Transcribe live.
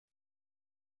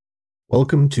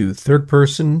Welcome to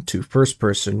third-person to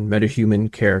first-person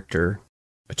Metahuman character,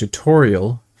 a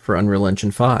tutorial for Unreal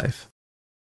Engine 5.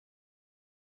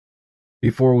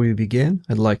 Before we begin,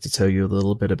 I'd like to tell you a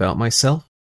little bit about myself.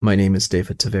 My name is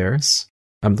David Tavares.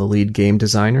 I'm the lead game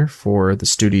designer for the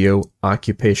studio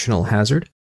Occupational Hazard.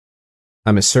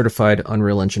 I'm a certified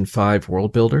Unreal Engine 5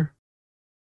 world builder.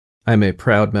 I'm a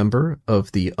proud member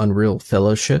of the Unreal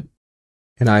Fellowship,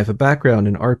 and I have a background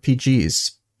in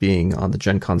RPGs, being on the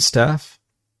Gen Con staff,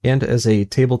 and as a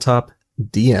tabletop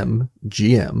DM,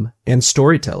 GM, and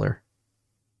storyteller.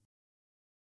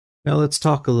 Now let's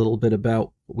talk a little bit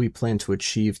about what we plan to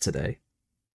achieve today.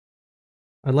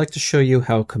 I'd like to show you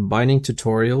how combining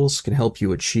tutorials can help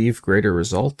you achieve greater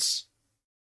results.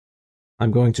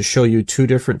 I'm going to show you two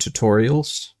different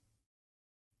tutorials.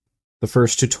 The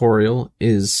first tutorial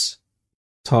is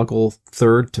toggle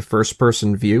third to first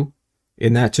person view.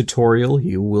 In that tutorial,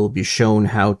 you will be shown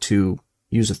how to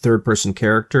use a third-person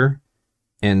character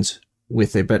and,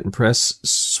 with a button press,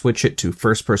 switch it to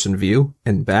first-person view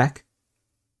and back.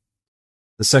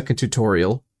 The second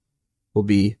tutorial will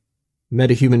be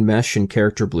Metahuman Mesh and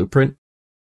Character Blueprint.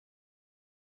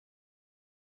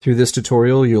 Through this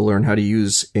tutorial, you'll learn how to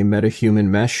use a Metahuman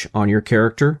Mesh on your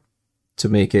character to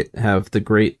make it have the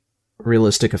great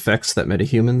realistic effects that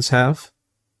metahumans have.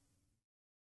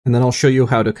 And then I'll show you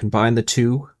how to combine the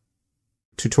two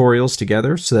tutorials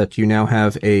together so that you now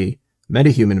have a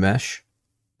metahuman mesh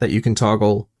that you can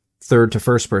toggle third to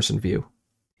first person view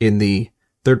in the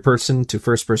third person to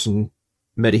first person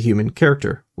metahuman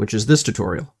character, which is this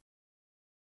tutorial.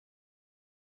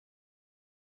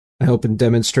 I hope in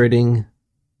demonstrating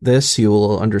this you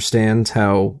will understand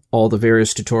how all the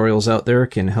various tutorials out there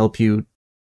can help you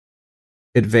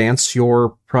advance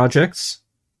your projects,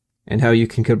 and how you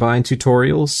can combine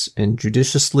tutorials and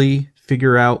judiciously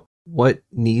figure out what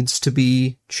needs to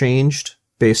be changed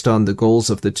based on the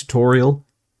goals of the tutorial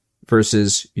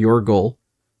versus your goal,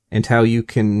 and how you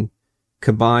can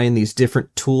combine these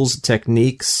different tools and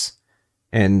techniques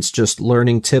and just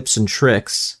learning tips and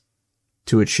tricks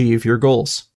to achieve your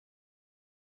goals.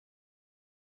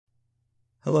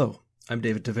 Hello, I'm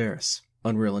David Tavares,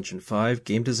 Unreal Engine 5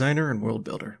 game designer and world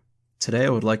builder. Today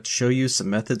I would like to show you some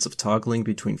methods of toggling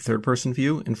between third-person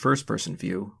view and first-person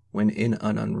view when in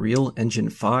an Unreal Engine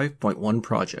 5.1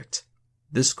 project.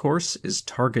 This course is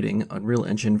targeting Unreal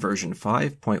Engine version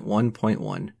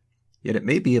 5.1.1, yet it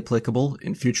may be applicable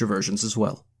in future versions as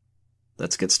well.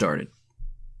 Let's get started.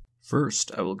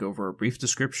 First, I will go over a brief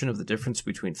description of the difference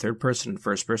between third-person and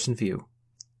first-person view.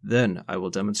 Then, I will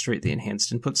demonstrate the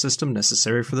enhanced input system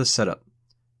necessary for this setup.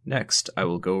 Next, I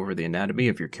will go over the anatomy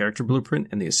of your character blueprint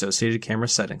and the associated camera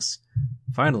settings.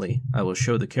 Finally, I will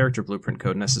show the character blueprint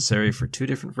code necessary for two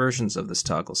different versions of this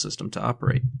toggle system to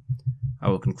operate. I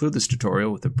will conclude this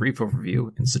tutorial with a brief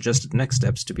overview and suggested next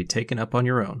steps to be taken up on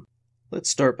your own. Let's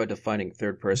start by defining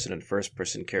third-person and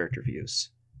first-person character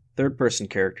views. Third-person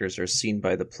characters are seen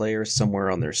by the player somewhere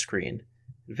on their screen.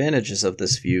 Advantages of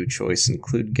this view choice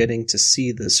include getting to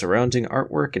see the surrounding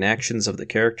artwork and actions of the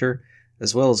character,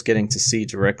 as well as getting to see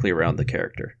directly around the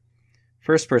character.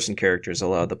 First-person characters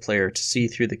allow the player to see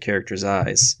through the character's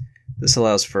eyes. This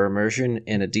allows for immersion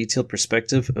and a detailed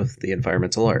perspective of the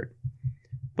environmental art.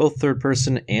 Both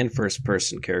third-person and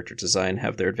first-person character design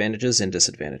have their advantages and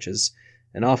disadvantages,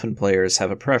 and often players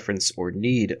have a preference or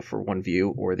need for one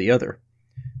view or the other.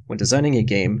 When designing a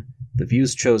game, the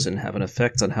views chosen have an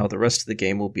effect on how the rest of the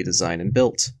game will be designed and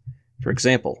built. For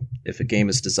example, if a game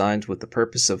is designed with the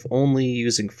purpose of only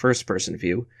using first-person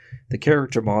view, the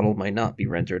character model might not be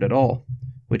rendered at all,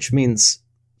 which means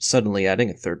suddenly adding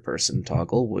a third-person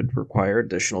toggle would require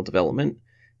additional development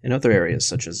in other areas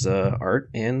such as art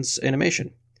and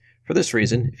animation. For this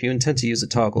reason, if you intend to use a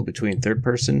toggle between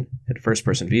third-person and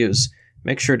first-person views,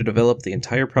 make sure to develop the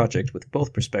entire project with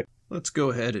both perspectives. Let's go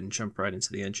ahead and jump right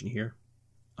into the engine here.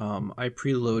 I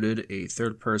preloaded a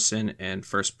third-person and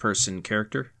first-person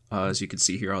character. As you can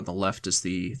see here on the left is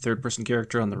the third-person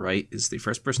character, on the right is the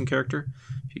first-person character.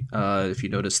 If you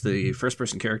notice, the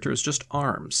first-person character is just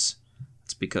arms.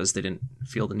 That's because they didn't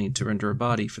feel the need to render a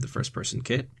body for the first-person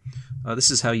kit.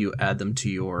 This is how you add them to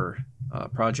your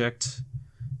project.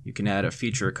 You can add a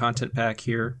feature or content pack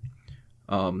here.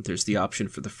 There's the option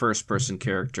for the first-person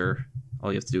character.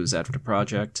 All you have to do is add to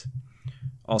project.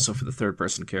 Also for the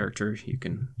third-person character, you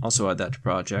can also add that to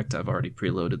project. I've already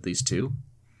preloaded these two.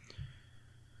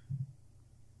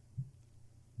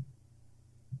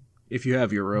 If you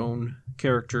have your own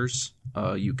characters,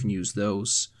 you can use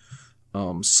those.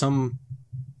 Some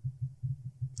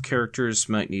characters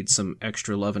might need some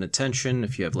extra love and attention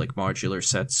if you have like modular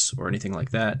sets or anything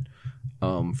like that.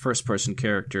 First-person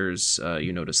characters,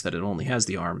 you notice that it only has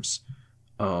the arms.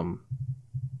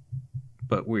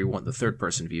 but we want the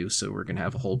third-person view, so we're going to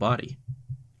have a whole body.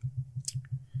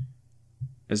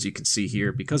 As you can see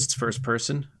here, because it's first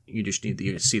person, you just need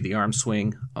to see the arm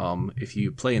swing. If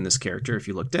you play in this character, if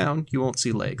you look down, you won't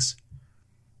see legs.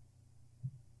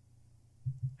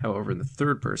 However, in the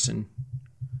third person,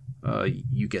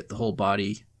 you get the whole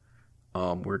body.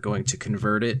 We're going to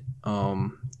convert it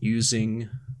using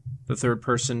the third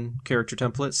person character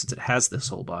template since it has this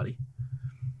whole body.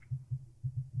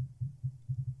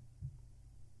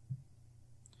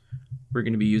 We're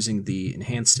going to be using the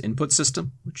enhanced input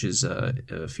system, which is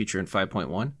a feature in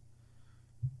 5.1.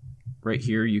 Right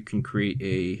here, you can create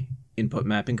a input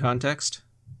mapping context.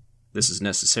 This is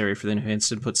necessary for the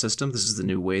enhanced input system. This is the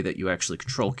new way that you actually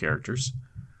control characters.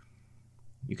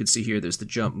 You can see here there's the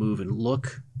jump, move, and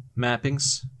look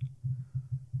mappings.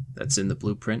 That's in the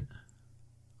blueprint.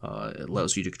 It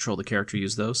allows you to control the character,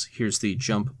 use those. Here's the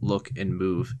jump, look, and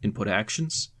move input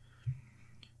actions.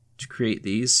 To create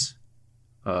these,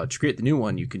 to create the new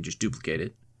one, you can just duplicate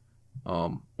it.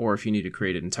 Or if you need to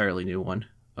create an entirely new one,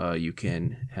 you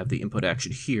can have the input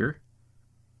action here.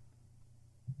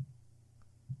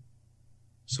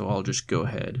 So I'll just go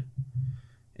ahead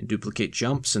and duplicate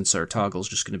jump since our toggle is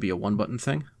just going to be a one-button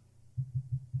thing.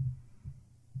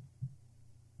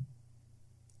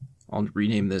 I'll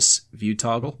rename this view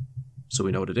toggle so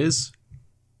we know what it is.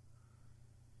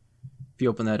 If you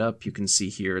open that up, you can see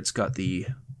here it's got the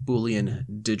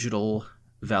Boolean digital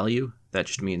value. That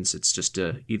just means it's just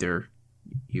either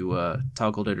you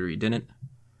toggled it or you didn't.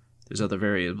 There's other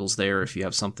variables there if you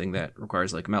have something that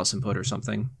requires like mouse input or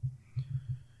something.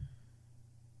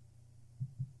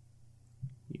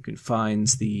 You can find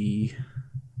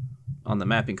on the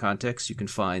mapping context, you can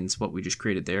find what we just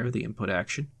created there, the input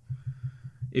action.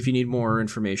 If you need more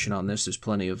information on this, there's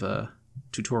plenty of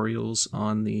tutorials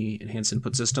on the enhanced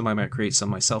input system. I might create some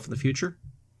myself in the future.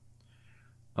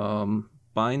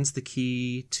 Binds the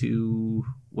key to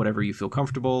whatever you feel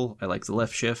comfortable. I like the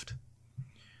left shift.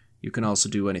 You can also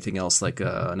do anything else, like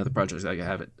another project, like I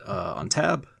have it on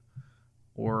tab,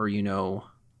 or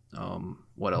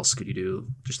what else could you do?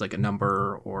 Just like a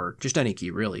number or just any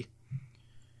key, really.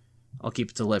 I'll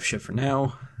keep it to left shift for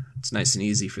now. It's nice and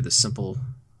easy for this simple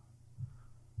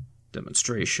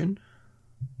demonstration.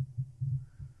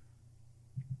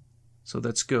 So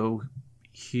let's go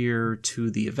here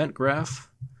to the event graph.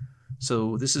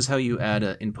 So this is how you add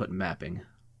an input mapping.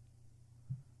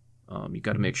 You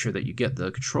got to make sure that you get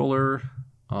the controller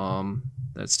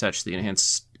that's attached to the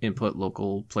enhanced input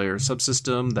local player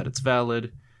subsystem, that it's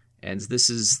valid, and this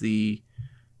is the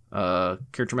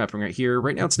character mapping right here.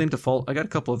 Right now it's named default. I got a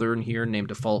couple other in here named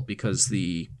default because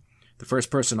the first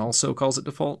person also calls it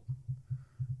default.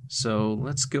 So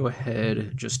let's go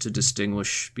ahead just to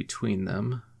distinguish between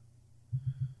them.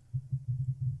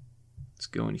 Let's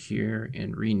go in here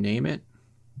and rename it.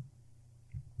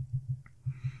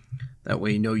 That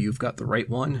way you know you've got the right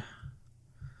one.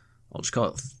 I'll just call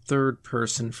it third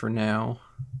person for now,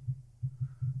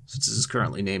 since this is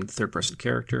currently named third person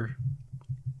character.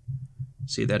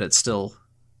 See that it's still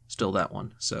that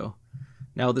one. So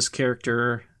now this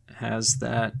character has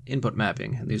that input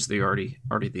mapping, and these are already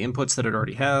the inputs that it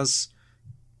already has.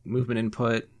 Movement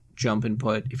input, jump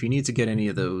input. If you need to get any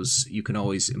of those, you can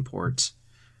always import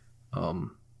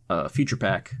a feature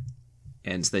pack,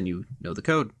 and then you know the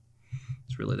code.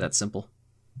 It's really that simple.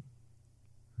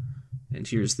 And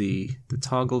here's the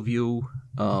toggle view.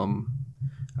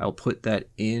 I'll put that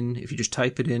in. If you just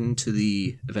type it into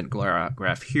the event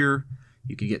graph here,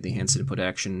 you can get the enhanced input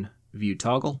action view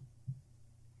toggle.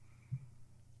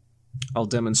 I'll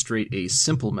demonstrate a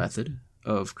simple method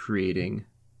of creating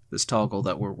this toggle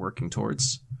that we're working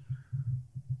towards.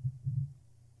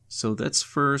 So let's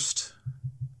first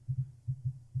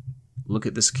look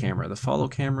at this camera, the follow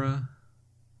camera.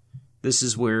 This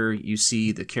is where you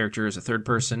see the character as a third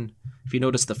person. If you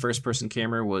notice, the first person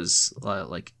camera was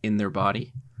like in their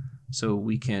body. So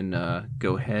we can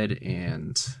go ahead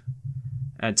and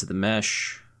add to the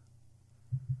mesh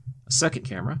a second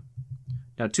camera.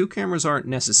 Now, two cameras aren't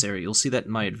necessary. You'll see that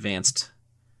in my advanced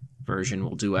version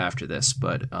we'll do after this.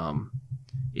 But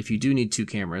if you do need two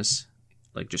cameras,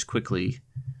 like just quickly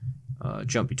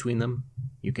jump between them,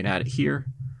 you can add it here.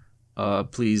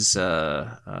 Please,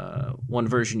 one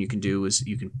version you can do is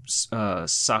you can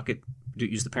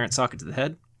use the parent socket to the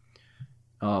head.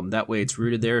 That way it's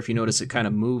rooted there. If you notice, it kind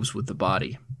of moves with the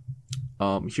body.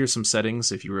 Here's some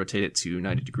settings. If you rotate it to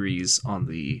 90 degrees on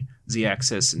the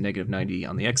z-axis and negative 90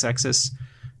 on the x-axis,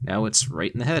 now it's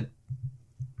right in the head.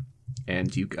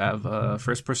 And you have a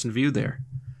first-person view there.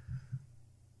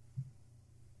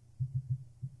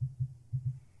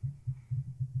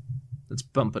 Let's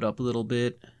bump it up a little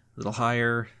bit, a little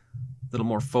higher, a little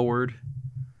more forward.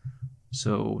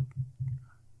 So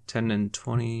 10 and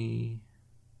 20,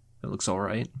 that looks all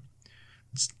right.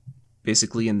 It's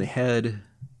basically in the head,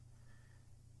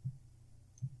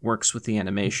 works with the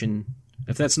animation.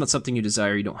 If that's not something you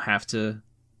desire, you don't have to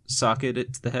socket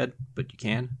it to the head, but you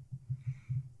can.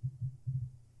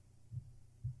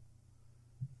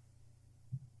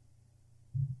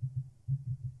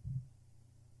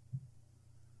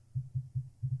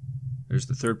 There's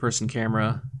the third-person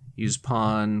camera. Use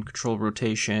pawn, control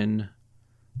rotation.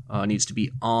 Needs to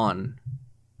be on,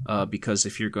 because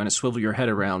if you're going to swivel your head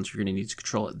around, you're going to need to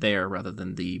control it there rather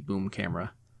than the boom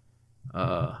camera,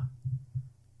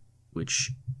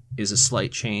 which is a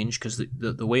slight change because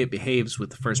the way it behaves with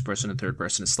the first person and third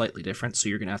person is slightly different, so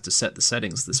you're going to have to set the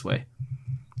settings this way.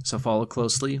 So follow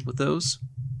closely with those.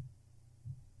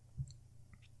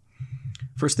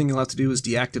 First thing you'll have to do is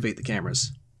deactivate the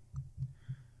cameras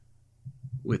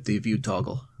with the view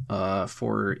toggle.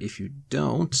 For if you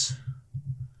don't,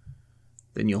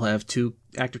 then you'll have two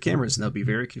active cameras and they'll be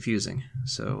very confusing.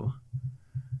 So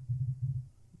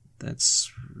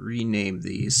let's rename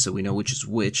these so we know which is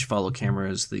which. Follow camera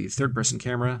is the third person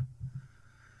camera,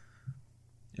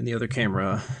 and the other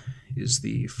camera is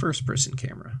the first person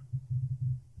camera.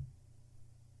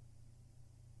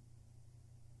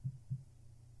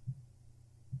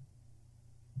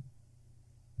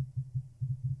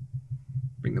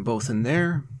 Bring them both in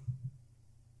there.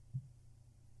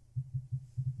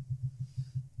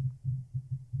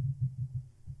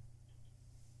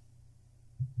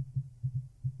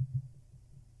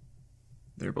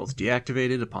 They're both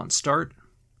deactivated upon start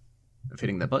of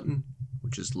hitting that button,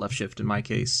 which is left shift in my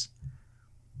case.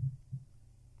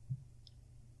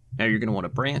 Now you're going to want to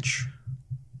branch.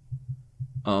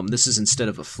 This is instead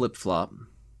of a flip-flop.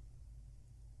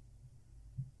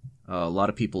 A lot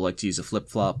of people like to use a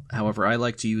flip-flop. However, I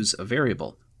like to use a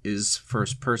variable. Is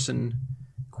first person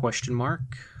question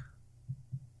mark.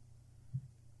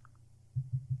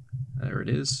 There it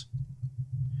is.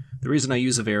 The reason I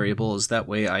use a variable is that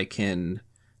way I can,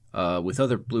 with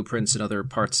other blueprints and other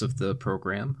parts of the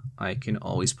program, I can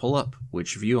always pull up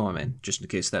which view I'm in, just in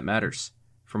case that matters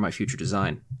for my future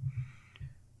design.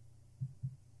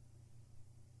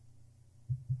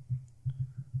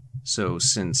 So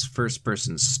since first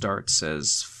person starts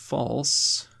as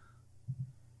false,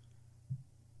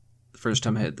 the first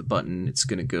time I hit the button, it's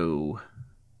going to go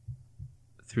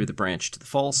through the branch to the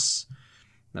false.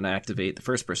 Then I activate the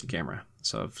first person camera.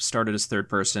 So I've started as third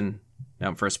person, now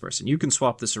I'm first person. You can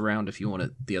swap this around if you want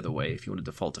it the other way, if you want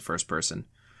to default to first person.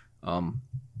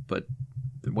 But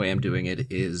the way I'm doing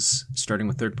it is starting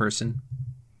with third person.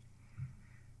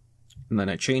 And then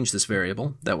I change this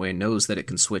variable. That way it knows that it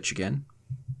can switch again.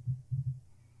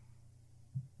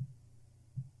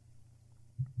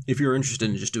 If you're interested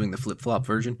in just doing the flip-flop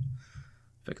version,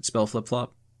 if I could spell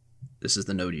flip-flop, this is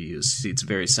the node you use. See, it's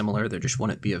very similar. There just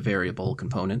wouldn't be a variable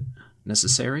component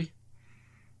necessary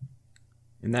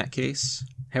in that case.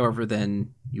 However,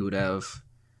 then you would have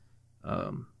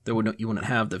you wouldn't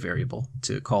have the variable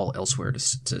to call elsewhere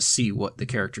to see what the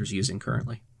character is using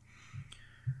currently.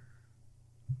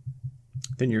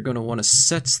 Then you're going to want to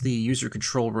set the user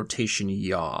control rotation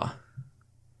yaw.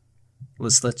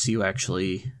 This lets you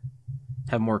actually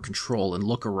have more control and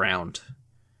look around,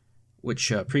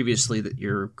 which previously that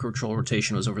your control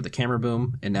rotation was over the camera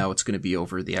boom, and now it's going to be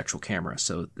over the actual camera,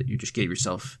 so that you just gave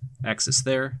yourself access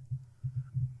there.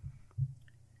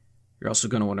 You're also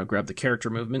going to want to grab the character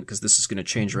movement, because this is going to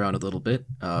change around a little bit.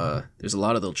 There's a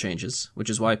lot of little changes, which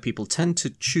is why people tend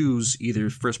to choose either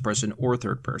first person or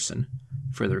third person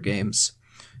for their games.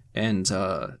 And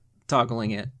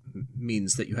toggling it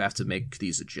means that you have to make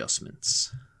these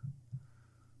adjustments.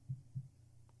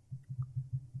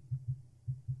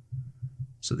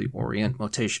 So the orient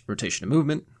rotation of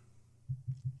movement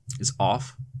is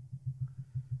off.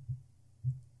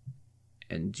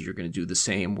 And you're going to do the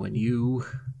same when you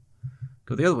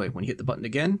go the other way. When you hit the button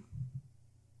again,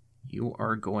 you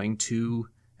are going to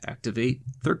activate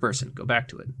third person. Go back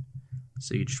to it.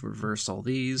 So you just reverse all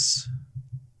these.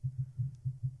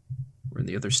 We're in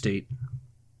the other state.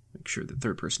 Make sure the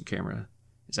third person camera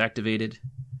is activated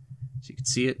so you can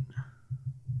see it.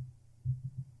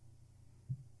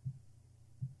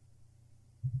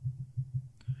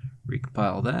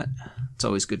 Recompile that. It's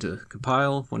always good to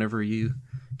compile whenever you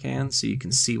can so you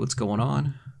can see what's going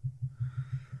on.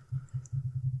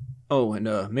 Oh,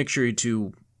 and make sure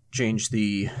to change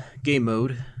the game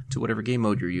mode to whatever game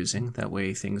mode you're using. That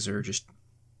way things are just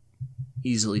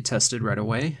easily tested right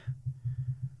away.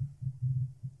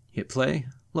 Hit play.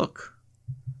 Look,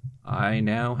 I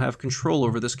now have control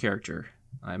over this character.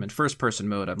 I'm in first person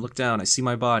mode. I look down, I see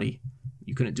my body.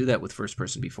 You couldn't do that with first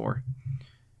person before.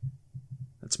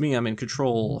 That's me, I'm in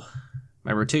control.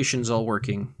 My rotation's all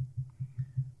working.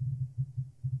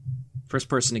 First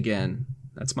person again.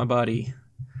 That's my body.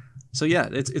 So yeah,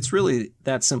 it's really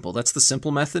that simple. That's the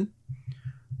simple method.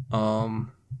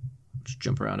 Just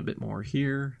jump around a bit more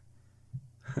here.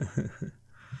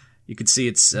 You can see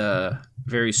it's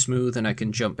very smooth, and I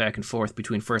can jump back and forth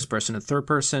between first person and third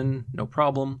person, no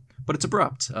problem. But it's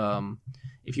abrupt.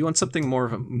 If you want something more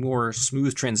of a more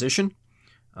smooth transition,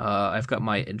 I've got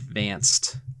my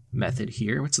advanced method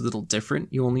here. It's a little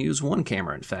different. You only use one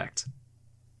camera, in fact.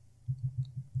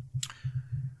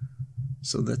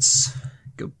 So let's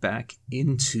go back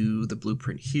into the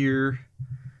blueprint here.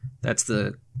 That's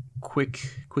the quick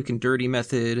and dirty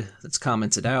method that's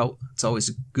commented out. It's always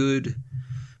a good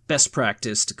best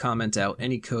practice to comment out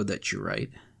any code that you write.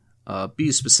 Be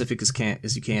as specific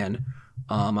as you can.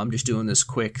 I'm just doing this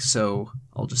quick, so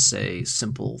I'll just say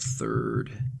simple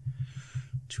third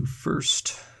to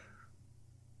first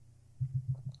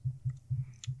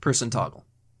person toggle.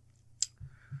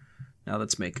 Now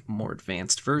let's make a more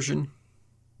advanced version.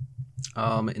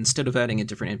 Instead of adding a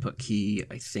different input key,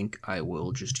 I think I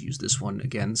will just use this one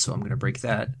again. So I'm going to break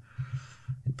that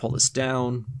and pull this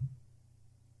down.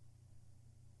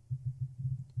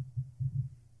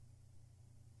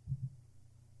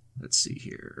 Let's see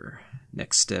here.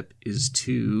 Next step is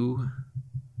to...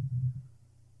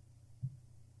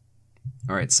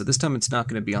 Alright, so this time it's not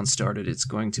going to be on started. It's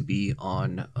going to be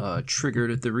on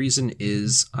triggered. The reason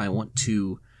is I want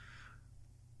to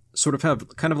sort of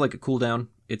have kind of like a cooldown.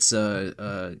 It's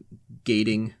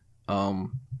gating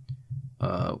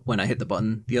when I hit the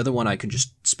button. The other one I can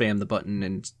just spam the button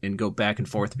and go back and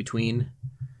forth between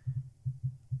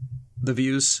the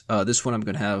views. This one I'm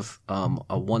going to have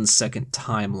a 1 second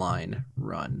timeline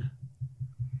run.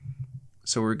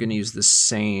 So we're going to use the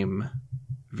same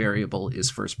variable as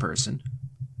first person.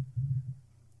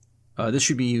 This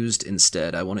should be used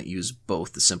instead. I want to use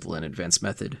both the simple and advanced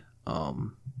method.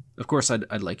 Of course,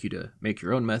 I'd like you to make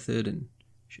your own method, and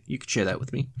you could share that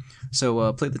with me.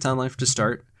 So play the timeline to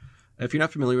start. If you're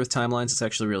not familiar with timelines, it's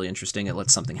actually really interesting. It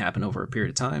lets something happen over a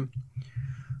period of time.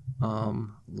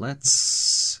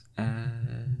 Let's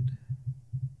add...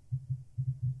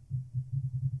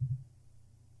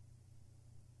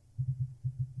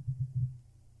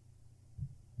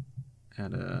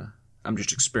 I'm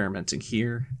just experimenting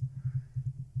here.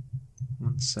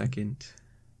 1 second.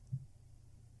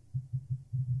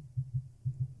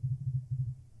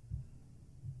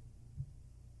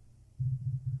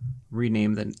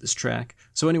 Rename this track.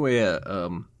 So anyway, a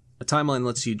timeline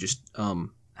lets you just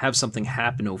have something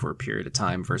happen over a period of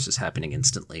time versus happening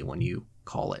instantly when you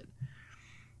call it.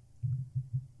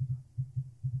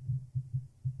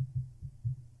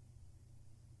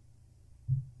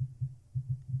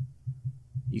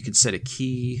 You can set a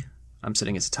key. I'm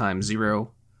setting it to time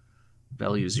 0,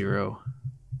 value 0.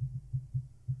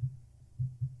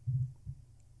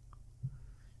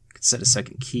 You can set a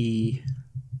second key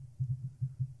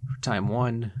for time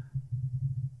 1.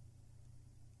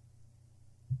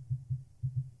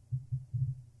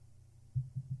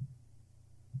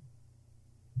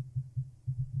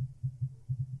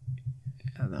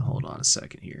 And then hold on a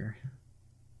second here.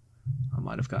 I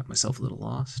might have got myself a little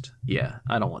lost. Yeah,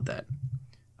 I don't want that.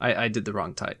 I did the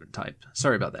wrong type.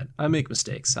 Sorry about that. I make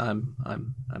mistakes. I'm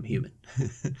human.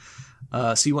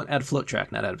 So you want add float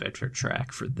track, not add vector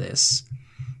track for this.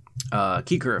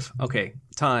 Key curve. Okay.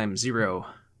 Time 0,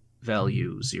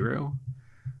 value 0.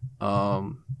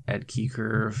 Add key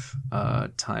curve.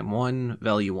 Time 1,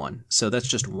 value 1. So that's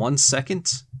just 1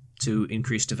 second to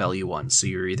increase to value 1. So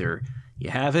you're either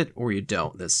you have it or you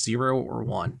don't. That's 0 or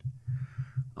 1.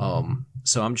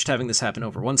 So I'm just having this happen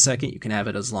over 1 second. You can have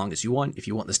it as long as you want. If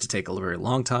you want this to take a very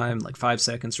long time, like 5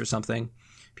 seconds or something.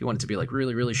 If you want it to be like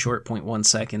really, really short, 0.1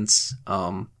 seconds.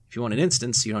 If you want an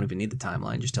instance, you don't even need the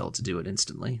timeline. Just tell it to do it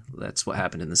instantly. That's what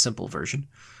happened in the simple version.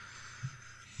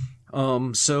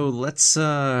 So let's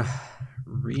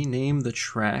rename the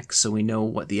track so we know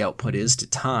what the output is to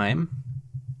time.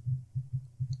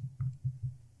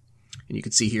 And you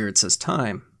can see here it says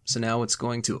time. So now it's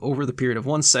going to, over the period of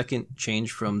 1 second,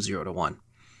 change from 0 to 1.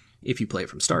 If you play it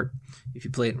from start. If you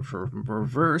play it from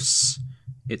reverse,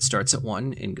 it starts at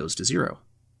 1 and goes to 0.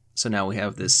 So now we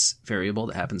have this variable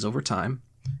that happens over time.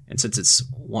 And since it's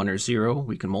 1 or 0,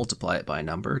 we can multiply it by a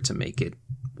number to make it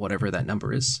whatever that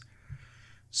number is.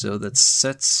 So that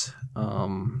sets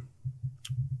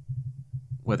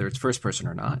whether it's first person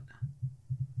or not,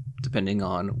 depending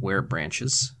on where it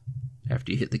branches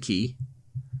after you hit the key.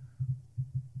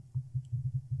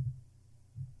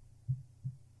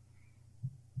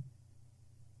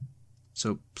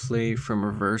 So play from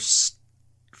reverse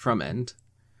from end,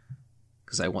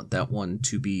 because I want that one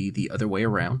to be the other way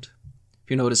around.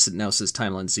 If you notice, it now says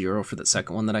timeline 0 for the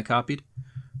second one that I copied.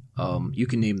 You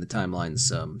can name the timelines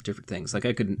different things. Like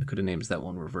I could have named that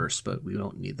one reverse, but we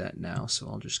don't need that now, so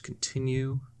I'll just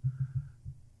continue.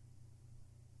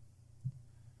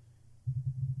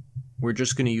 We're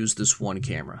just going to use this one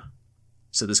camera.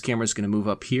 So this camera is going to move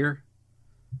up here,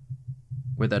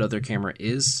 where that other camera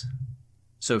is.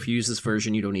 So if you use this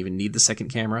version, you don't even need the second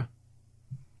camera.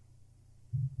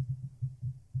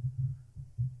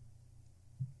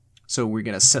 So we're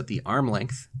going to set the arm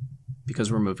length,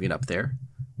 because we're moving it up there.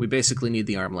 We basically need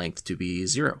the arm length to be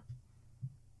 0,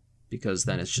 because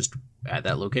then it's just at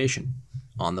that location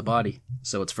on the body.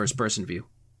 So it's first person view.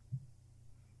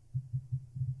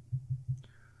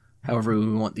 However,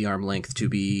 we want the arm length to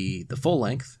be the full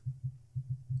length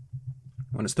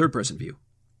when it's third person view.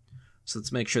 So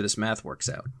let's make sure this math works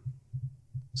out.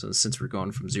 So since we're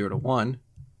going from 0 to 1,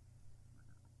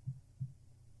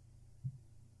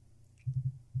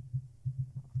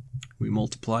 we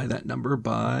multiply that number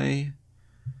by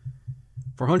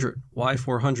 400. Why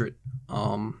 400?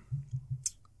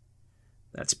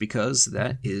 That's because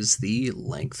that is the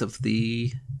length of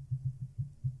the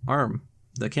arm,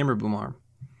 the camera boom arm.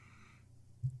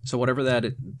 So whatever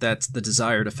that's the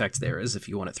desired effect there is. If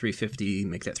you want it 350,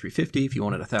 make that 350. If you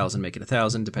want it 1,000, make it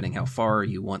 1,000, depending how far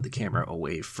you want the camera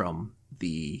away from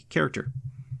the character.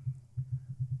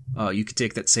 You could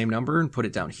take that same number and put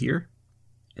it down here,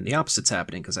 and the opposite's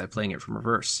happening because I'm playing it from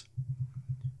reverse.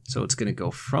 So it's going to go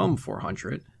from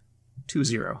 400 to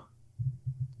 0.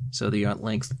 So the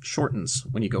length shortens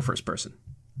when you go first person.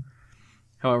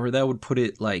 However, that would put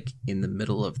it like in the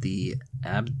middle of the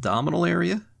abdominal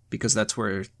area, because that's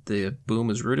where the boom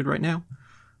is rooted right now.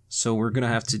 So we're going to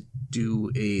have to do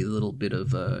a little bit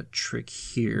of a trick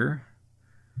here,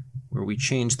 where we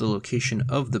change the location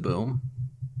of the boom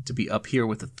to be up here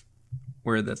with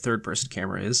where the third person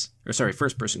camera is, or sorry,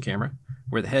 first person camera,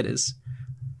 where the head is.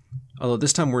 Although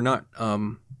this time we're not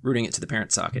routing it to the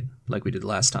parent socket like we did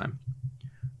last time.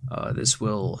 This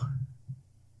will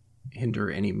hinder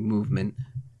any movement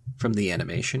from the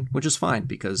animation, which is fine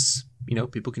because, you know,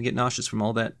 people can get nauseous from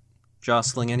all that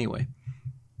jostling anyway.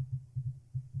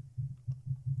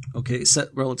 Okay, set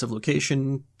relative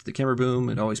location to the camera boom.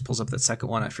 It always pulls up that second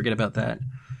one. I forget about that.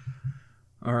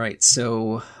 All right,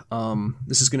 so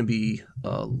this is going to be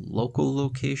a local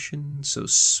location. So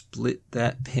split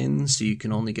that pin so you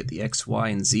can only get the X, Y,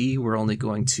 and Z. We're only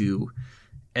going to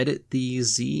edit the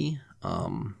Z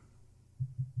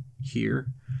here.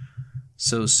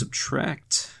 So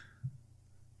subtract,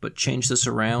 but change this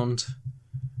around.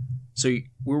 So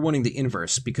we're wanting the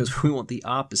inverse because we want the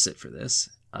opposite for this.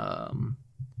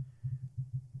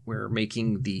 We're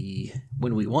making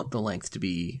when we want the length to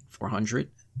be 400,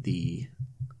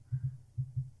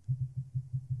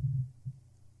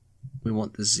 we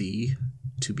want the Z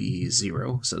to be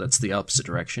 0, so that's the opposite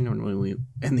direction.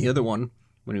 And the other one,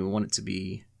 when we want it to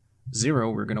be 0,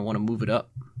 we're going to want to move it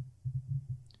up.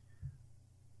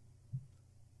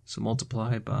 So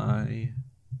multiply by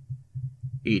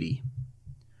 80.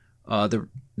 The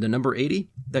number 80,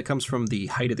 that comes from the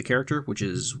height of the character, which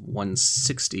is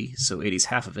 160, so 80 is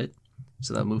half of it.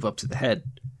 So that'll move up to the head,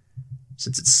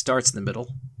 since it starts in the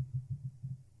middle.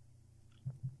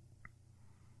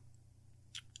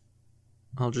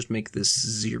 I'll just make this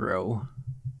 0.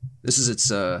 This is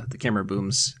the camera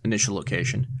boom's initial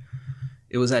location.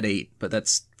 It was at 8, but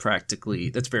that's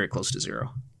very close to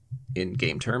 0 in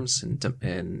game terms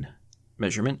and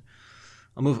measurement.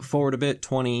 I'll move it forward a bit,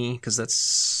 20, because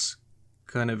that's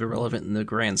kind of irrelevant in the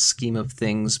grand scheme of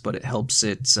things, but it helps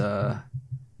it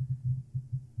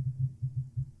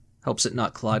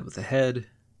not collide with the head.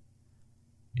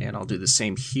 And I'll do the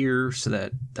same here so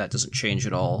that doesn't change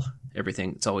at all.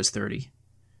 Everything, it's always 30.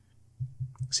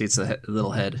 See, it's the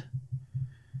little head.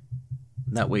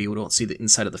 That way you don't see the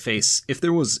inside of the face. If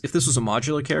this was a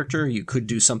modular character, you could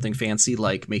do something fancy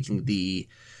like making the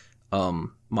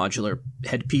modular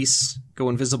headpiece go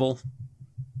invisible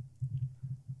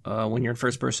when you're in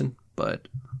first person, but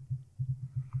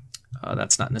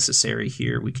that's not necessary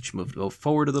here. We could go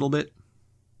forward a little bit.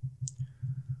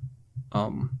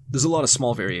 There's a lot of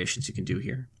small variations you can do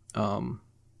here.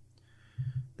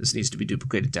 This needs to be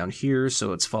duplicated down here,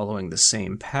 so it's following the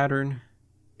same pattern.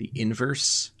 The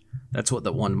inverse, that's what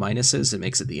the 1 minus is. It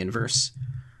makes it the inverse.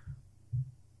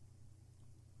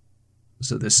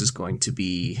 So this is going to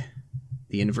be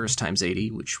the inverse times 80,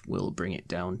 which will bring it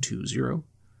down to 0.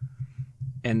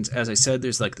 And as I said,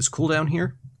 there's like this cooldown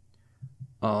here.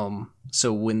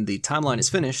 So when the timeline is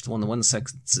finished, when the 1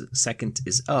 second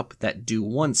is up, that do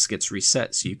once gets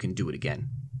reset so you can do it again.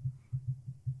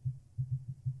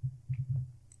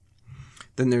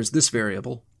 Then there's this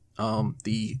variable,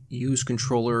 the use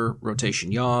controller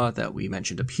rotation yaw that we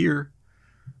mentioned up here.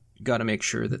 You got to make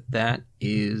sure that that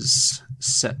is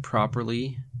set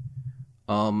properly.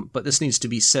 But this needs to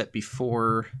be set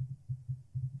before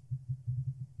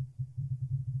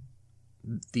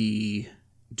the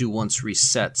do once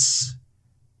resets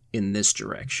in this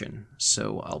direction.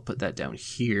 So I'll put that down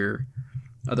here.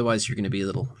 Otherwise, you're going to be a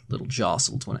little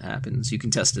jostled when it happens. You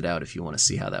can test it out if you want to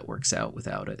see how that works out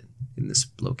without it in this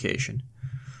location.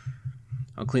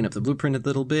 I'll clean up the blueprint a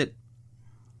little bit.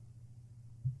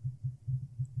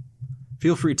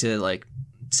 Feel free to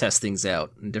test things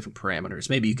out in different parameters.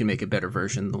 Maybe you can make a better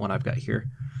version than the one I've got here.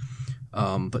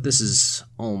 But this is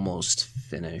almost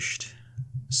finished,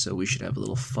 so we should have a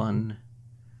little fun.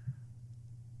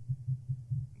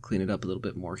 Clean it up a little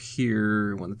bit more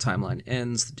here. When the timeline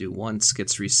ends, the do once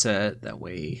gets reset. That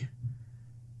way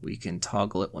we can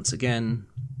toggle it once again.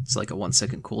 It's like a 1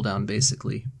 second cooldown,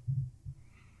 basically.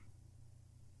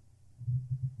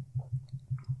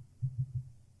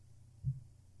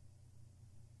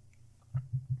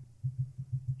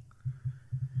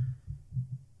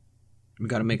 We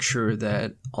got to make sure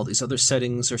that all these other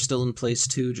settings are still in place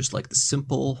too, just like the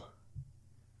simple.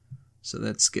 So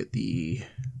let's get the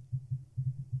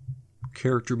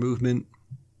character movement.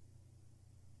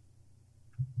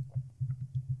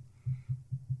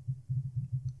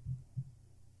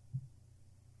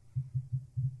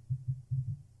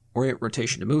 Orient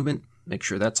rotation to movement. Make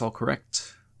sure that's all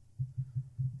correct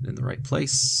and in the right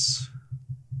place.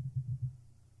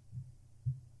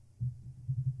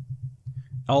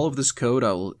 All of this code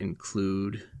I will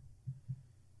include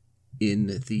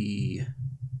in the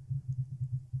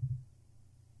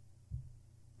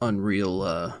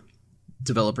Unreal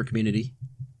developer community.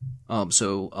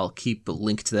 So I'll keep a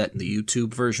link to that in the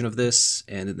YouTube version of this,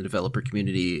 and in the developer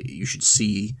community you should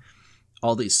see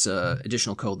all these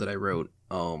additional code that I wrote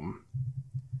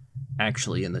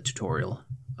actually in the tutorial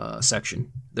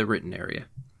section, the written area.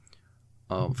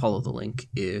 Follow the link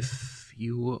if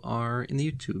you are in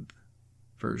the YouTube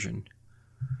version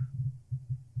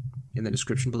in the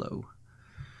description below.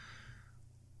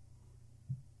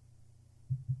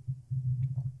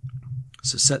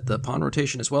 So set the pawn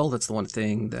rotation as well. That's the one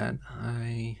thing that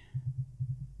I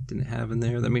didn't have in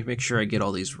there. Let me make sure I get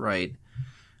all these right.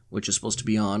 Which is supposed to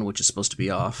be on, which is supposed to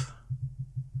be off.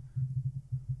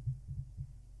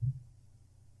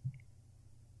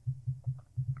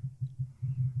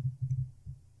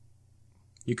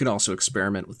 You can also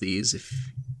experiment with these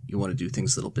if you want to do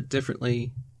things a little bit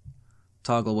differently.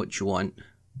 Toggle what you want.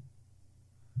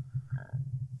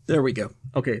 There we go.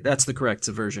 Okay, that's the correct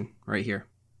version right here.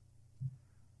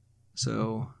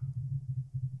 So,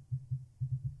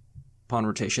 pawn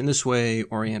rotation this way,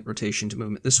 orient rotation to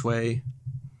movement this way,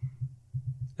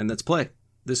 and let's play.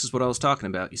 This is what I was talking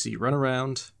about. You see, you run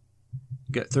around,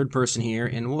 you got third person here,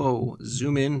 and whoa,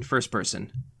 zoom in, first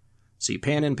person. So you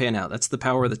pan in, pan out. That's the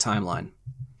power of the timeline.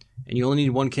 And you only need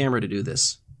one camera to do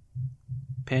this.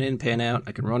 Pan in, pan out.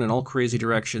 I can run in all crazy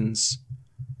directions.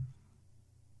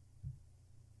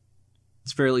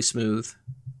 It's fairly smooth.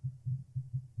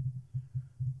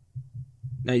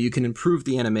 Now you can improve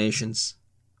the animations.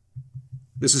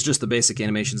 This is just the basic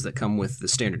animations that come with the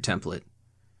standard template.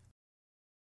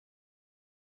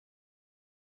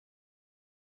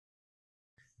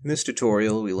 In this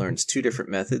tutorial, we learned two different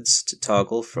methods to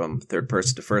toggle from third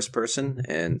person to first person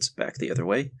and back the other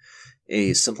way.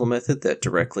 A simple method that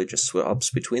directly just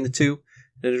swaps between the two,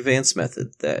 and an advanced method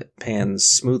that pans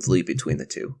smoothly between the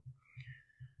two.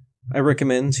 I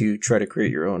recommend you try to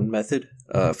create your own method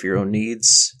for your own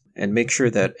needs, and make sure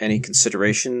that any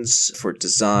considerations for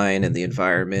design and the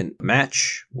environment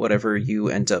match whatever you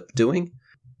end up doing.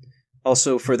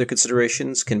 Also, further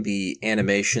considerations can be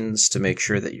animations to make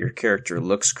sure that your character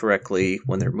looks correctly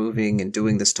when they're moving and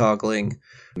doing this toggling.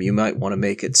 You might want to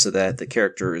make it so that the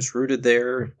character is rooted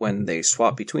there when they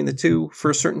swap between the two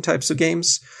for certain types of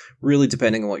games, really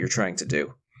depending on what you're trying to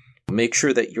do. Make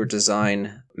sure that your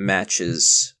design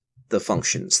matches the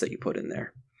functions that you put in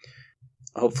there.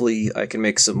 Hopefully I can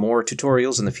make some more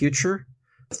tutorials in the future.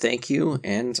 Thank you,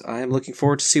 and I'm looking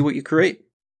forward to see what you create.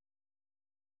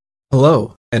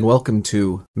 Hello, and welcome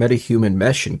to Metahuman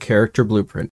Mesh and Character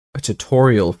Blueprint, a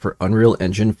tutorial for Unreal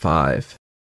Engine 5.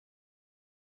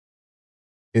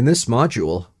 In this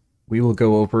module, we will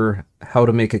go over how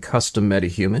to make a custom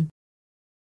metahuman,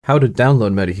 how to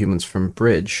download metahumans from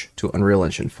Bridge to Unreal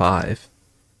Engine 5,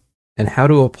 and how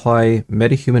to apply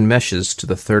metahuman meshes to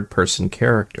the third-person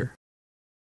character.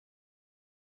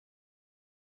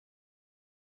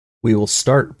 We will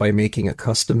start by making a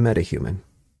custom metahuman.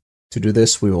 To do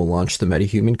this, we will launch the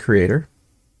Metahuman creator.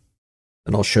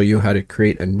 Then I'll show you how to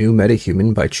create a new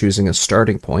metahuman by choosing a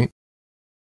starting point.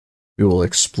 We will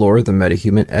explore the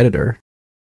Metahuman editor.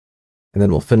 And then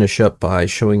we'll finish up by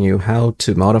showing you how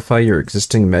to modify your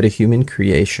existing metahuman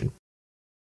creation.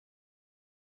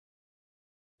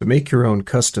 To make your own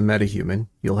custom metahuman,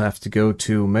 you'll have to go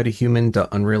to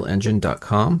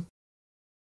metahuman.unrealengine.com.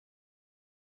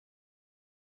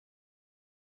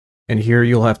 And here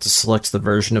you'll have to select the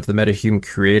version of the Metahuman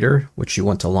creator which you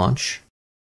want to launch.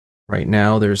 Right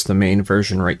now there's the main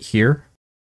version right here.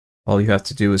 All you have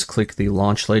to do is click the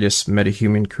Launch Latest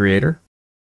Metahuman Creator.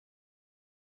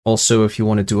 Also, if you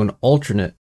want to do an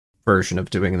alternate version of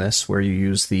doing this, where you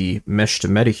use the Mesh to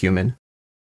Metahuman,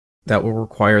 that will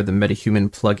require the Metahuman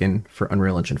plugin for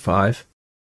Unreal Engine 5.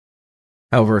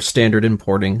 However, standard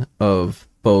importing of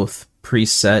both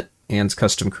preset and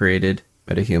custom created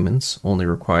metahumans only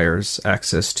requires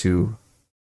access to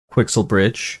Quixel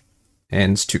Bridge,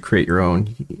 and to create your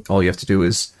own, all you have to do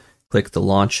is click the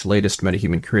Launch Latest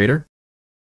Metahuman Creator.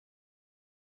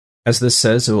 As this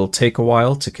says, it will take a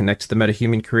while to connect to the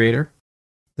Metahuman creator.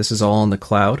 This is all in the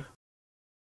cloud.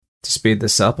 To speed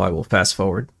this up, I will fast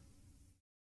forward.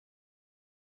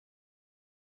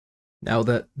 Now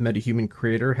that Metahuman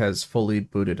creator has fully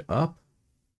booted up,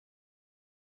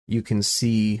 you can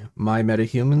see my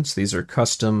metahumans. These are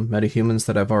custom metahumans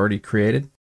that I've already created.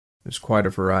 There's quite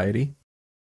a variety.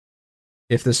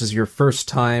 If this is your first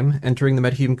time entering the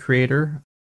Metahuman creator,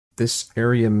 this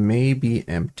area may be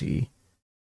empty,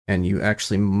 and you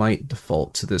actually might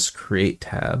default to this Create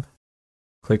tab.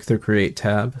 Click the Create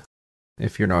tab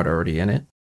if you're not already in it.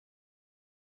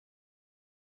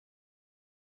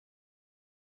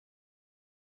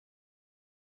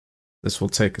 This will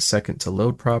take a second to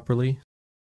load properly.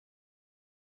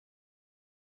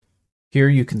 Here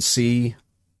you can see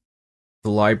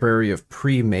the library of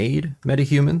pre-made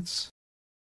metahumans.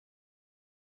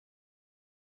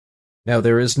 Now,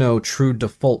 there is no true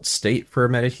default state for a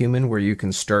metahuman where you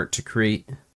can start to create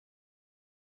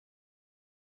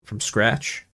from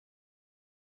scratch.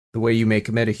 The way you make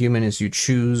a metahuman is you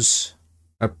choose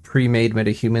a pre-made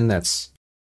metahuman that's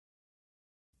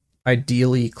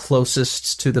ideally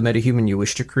closest to the metahuman you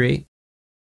wish to create.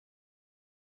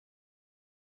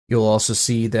 You'll also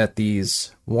see that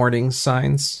these warning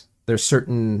signs, there's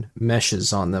certain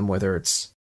meshes on them, whether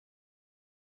it's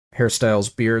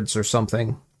hairstyles, beards, or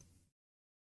something,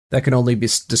 that can only be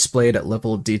displayed at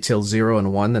level of detail 0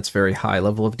 and 1. That's very high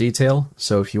level of detail.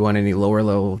 So if you want any lower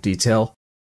level of detail,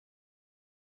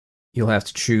 you'll have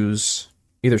to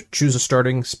either choose a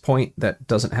starting point that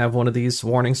doesn't have one of these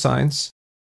warning signs,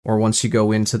 or once you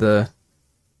go into the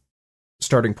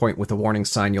starting point with a warning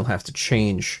sign, you'll have to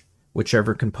change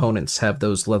whichever components have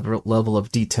those level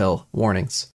of detail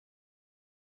warnings.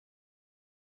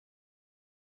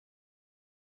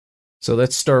 So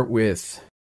let's start with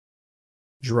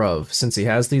Druv. Since he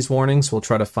has these warnings, we'll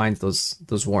try to find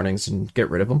those warnings and get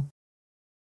rid of them.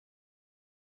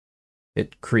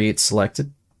 Hit Create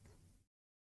Selected.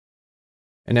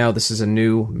 And now this is a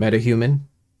new metahuman.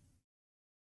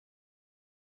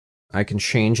 I can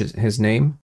change his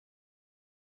name.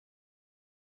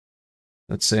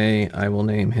 Let's say I will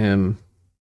name him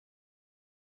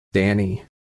Danny.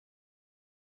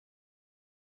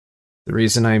 The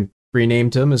reason I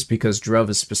renamed him is because Druv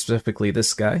is specifically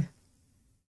this guy.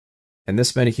 And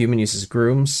this metahuman uses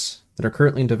grooms that are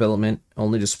currently in development,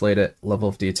 only displayed at level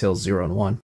of detail 0 and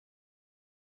 1.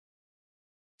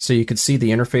 So you can see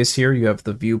the interface here. You have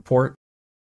the viewport.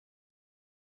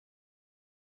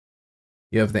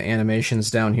 You have the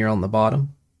animations down here on the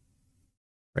bottom.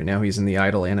 Right now he's in the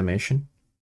idle animation.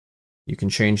 You can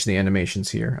change the animations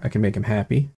here. I can make him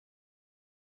happy.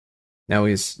 Now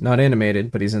he's not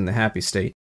animated, but he's in the happy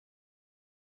state.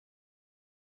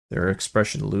 There are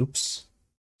expression loops,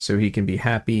 so he can be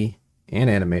happy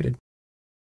and animated.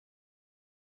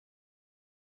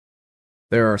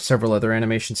 There are several other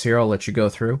animations here I'll let you go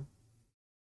through.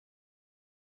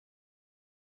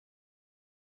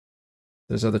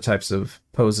 There's other types of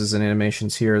poses and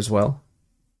animations here as well,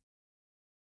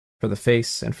 for the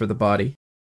face and for the body.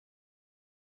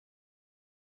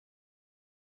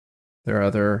 There are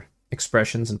other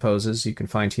expressions and poses you can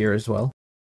find here as well.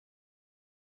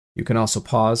 You can also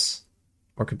pause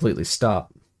or completely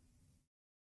stop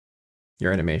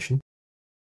your animation.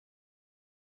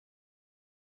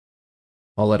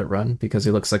 I'll let it run because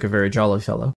he looks like a very jolly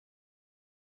fellow.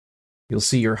 You'll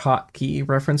see your hotkey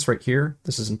reference right here.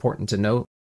 This is important to note,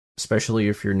 especially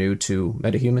if you're new to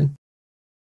Metahuman,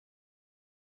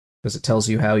 because it tells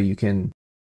you how you can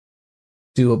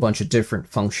do a bunch of different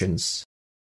functions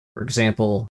For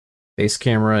example, face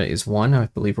camera is 1. I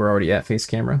believe we're already at face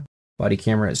camera. Body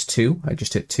camera is 2. I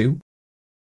just hit 2.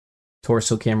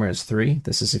 Torso camera is 3.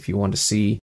 This is if you want to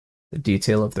see the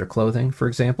detail of their clothing, for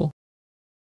example.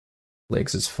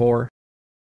 Legs is 4.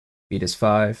 Feet is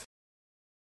 5.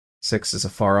 6 is a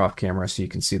far off camera, so you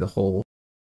can see the whole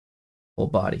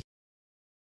body.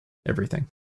 Everything.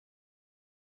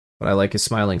 What I like is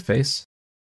smiling face.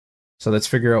 So let's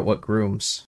figure out what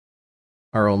grooms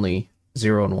are only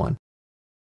 0 and 1.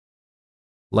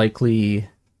 Likely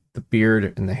the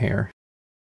beard and the hair.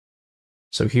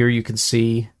 So here you can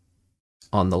see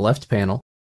on the left panel,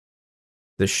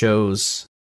 this shows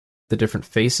the different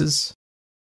faces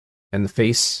and the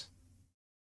face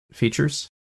features.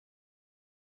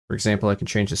 For example, I can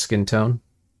change the skin tone.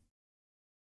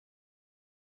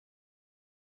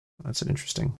 That's an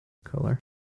interesting color.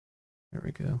 There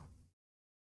we go.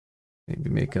 Maybe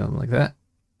make them like that.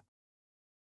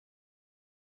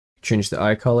 Change the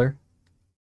eye color.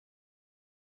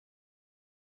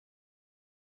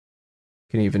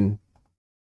 Can even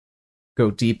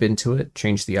go deep into it,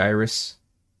 change the iris,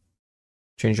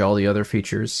 change all the other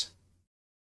features.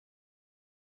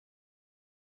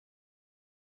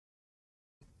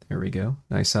 There we go.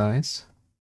 Nice eyes.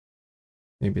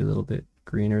 Maybe a little bit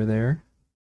greener there.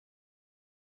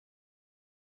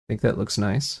 I think that looks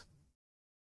nice.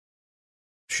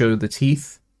 Show the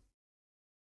teeth.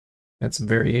 Add some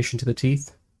variation to the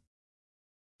teeth.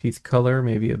 Teeth color,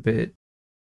 maybe a bit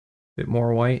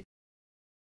more white.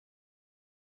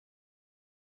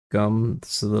 Gum,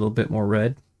 it's a little bit more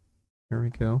red. There we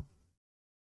go.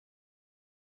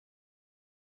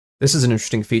 This is an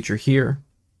interesting feature here.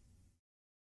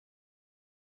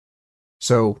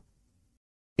 So,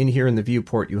 in here in the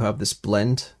viewport, you have this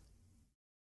blend.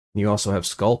 You also have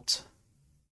sculpt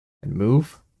and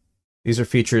move. These are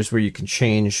features where you can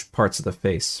change parts of the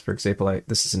face. For example,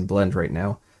 this is in blend right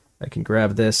now. I can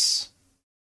grab this.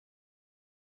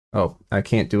 Oh, I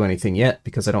can't do anything yet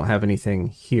because I don't have anything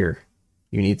here.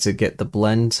 You need to get the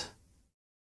blend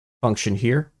function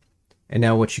here. And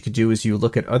now what you could do is you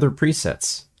look at other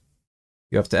presets.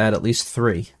 You have to add at least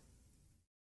 3.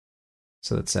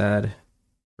 So let's add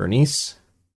Bernice,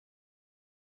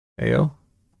 Ayo,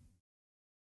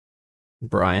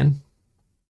 Brian.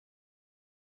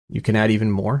 You can add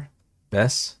even more.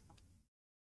 Bess.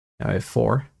 Now I have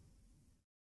 4.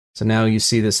 So now you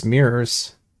see this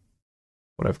mirrors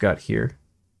what I've got here.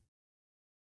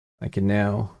 I can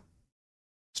now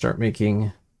start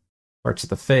making parts of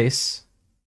the face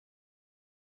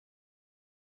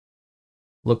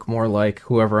look more like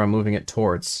whoever I'm moving it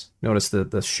towards. Notice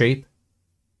the shape.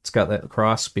 It's got that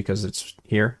cross because it's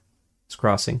here. It's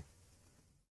crossing.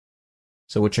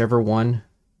 So whichever one,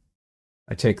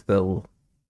 I take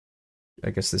I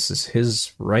guess this is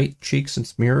his right cheek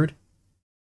since it's mirrored.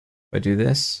 If I do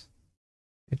this,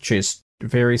 it just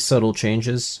very subtle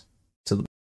changes to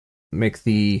make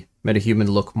the Metahuman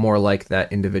look more like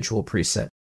that individual preset.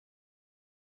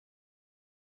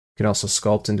 You can also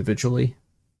sculpt individually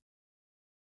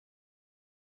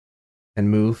and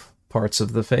move parts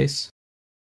of the face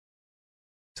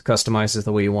to customize it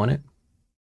the way you want it.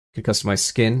 You can customize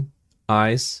skin,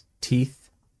 eyes,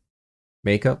 teeth,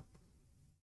 makeup.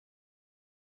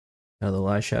 Now the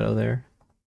eyeshadow there.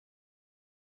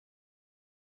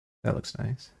 That looks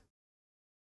nice.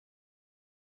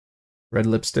 Red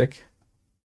lipstick.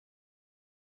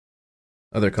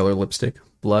 Other color lipstick.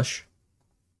 Blush.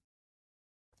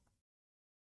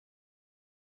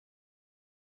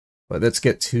 But let's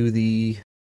get to the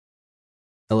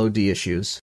LOD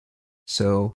issues.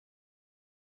 So,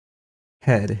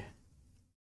 head.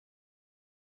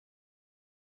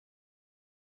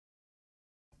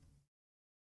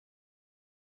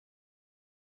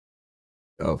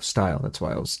 Oh, style. That's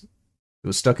why it was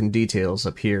stuck in details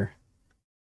up here.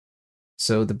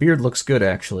 So the beard looks good,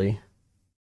 actually.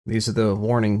 These are the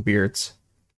warning beards.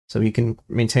 So he can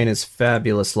maintain his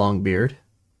fabulous long beard.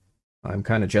 I'm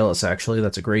kind of jealous, actually.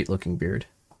 That's a great looking beard.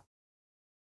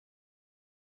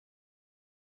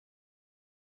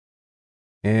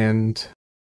 And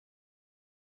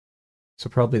so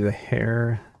probably the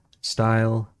hair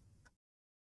style.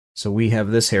 So we have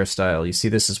this hairstyle. You see,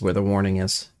 this is where the warning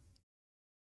is.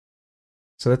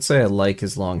 So let's say I like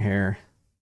his long hair.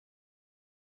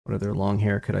 What other long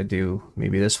hair could I do?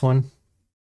 Maybe this one?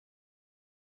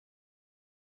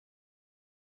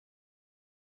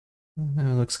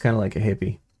 It looks kind of like a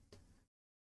hippie.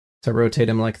 To rotate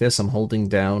him like this, I'm holding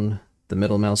down the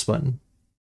middle mouse button.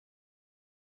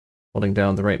 Holding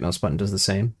down the right mouse button does the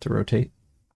same to rotate.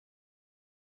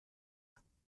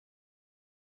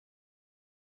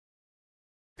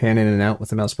 Pan in and out with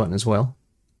the mouse button as well.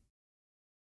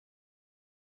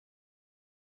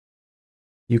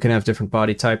 You can have different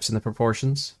body types in the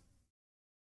proportions.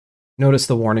 Notice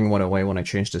the warning went away when I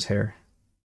changed his hair.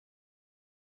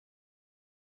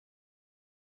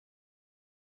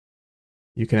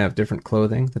 You can have different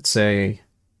clothing that say,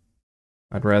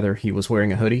 I'd rather he was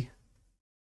wearing a hoodie.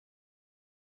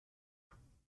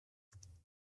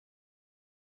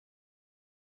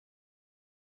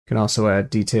 You can also add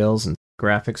details and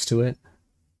graphics to it.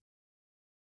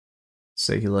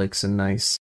 Say he likes a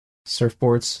nice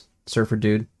surfboards, surfer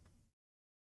dude.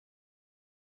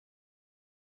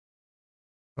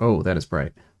 Oh, that is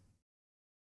bright.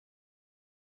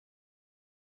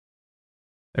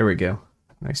 There we go.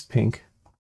 Nice pink.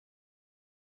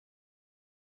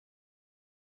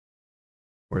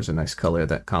 Where's a nice color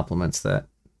that complements that?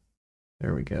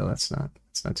 There we go. That's not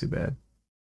too bad.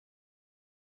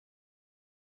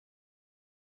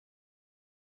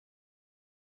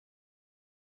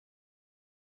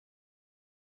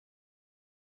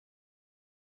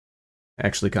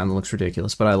 Actually kind of looks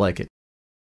ridiculous, but I like it.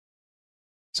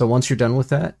 So once you're done with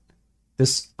that,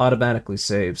 this automatically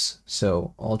saves.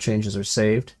 So all changes are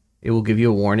saved. It will give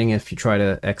you a warning if you try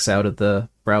to X out of the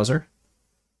browser.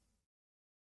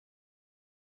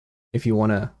 If you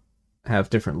want to have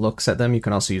different looks at them, you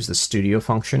can also use the studio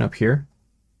function up here.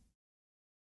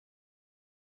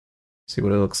 See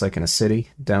what it looks like in a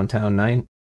city, downtown night,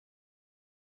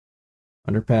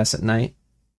 underpass at night.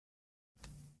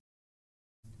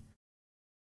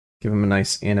 Give him a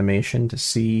nice animation to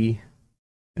see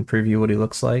and preview what he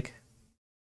looks like.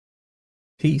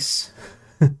 Peace.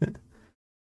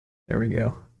 There we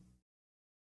go.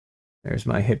 There's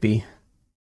my hippie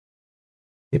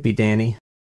Danny.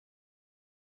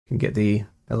 You can get the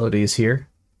LODs here.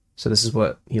 So this is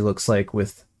what he looks like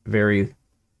with very,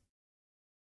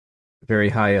 very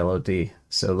high LOD,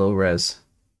 so low res.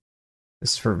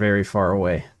 This is for very far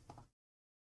away.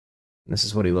 And this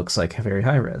is what he looks like, very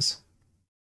high res.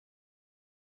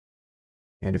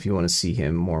 And if you want to see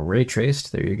him more ray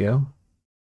traced, there you go.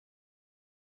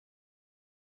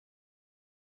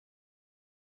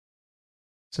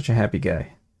 Such a happy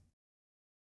guy.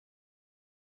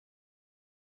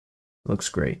 Looks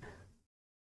great.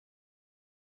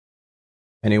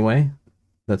 Anyway,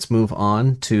 let's move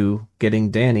on to getting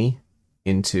Danny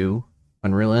into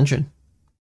Unreal Engine.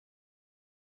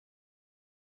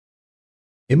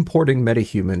 Importing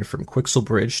Metahuman from Quixel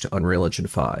Bridge to Unreal Engine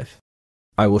 5.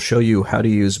 I will show you how to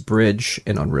use Bridge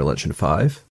in Unreal Engine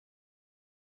 5,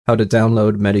 how to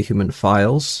download Metahuman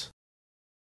files,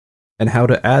 and how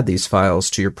to add these files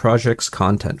to your project's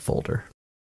content folder.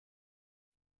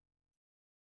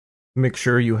 Make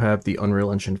sure you have the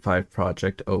Unreal Engine 5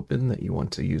 project open that you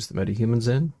want to use the Metahumans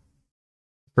in.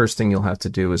 First thing you'll have to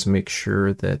do is make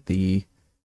sure that the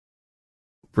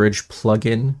Bridge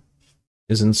plugin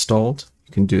is installed.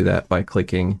 You can do that by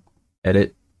clicking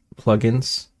Edit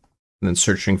Plugins and then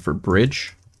searching for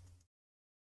Bridge.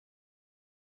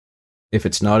 If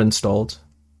it's not installed,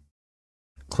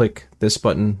 click this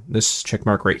button, this check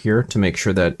mark right here, to make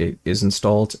sure that it is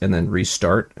installed, and then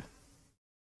restart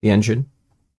the engine.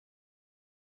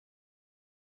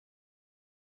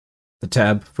 The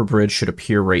tab for Bridge should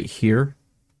appear right here.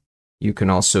 You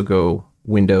can also go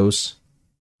Windows,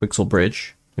 Quixel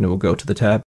Bridge, and it will go to the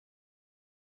tab.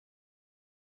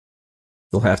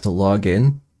 You'll have to log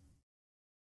in.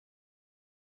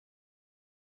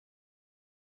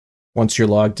 Once you're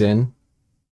logged in,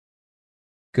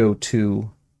 go to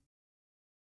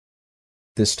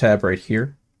this tab right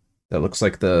here that looks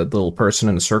like the little person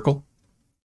in a circle.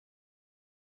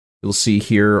 You'll see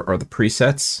here are the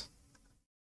presets.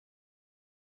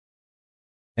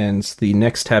 And the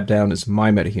next tab down is My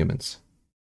Metahumans.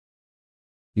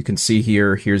 You can see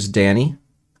here's Danny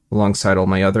alongside all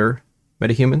my other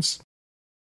metahumans.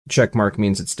 Check mark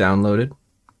means it's downloaded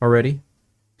already.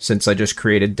 Since I just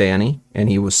created Danny and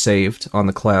he was saved on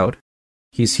the cloud,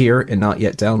 he's here and not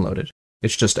yet downloaded.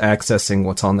 It's just accessing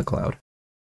what's on the cloud.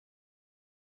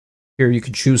 Here you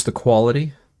can choose the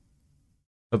quality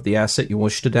of the asset you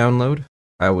wish to download.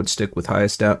 I would stick with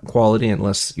highest quality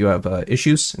unless you have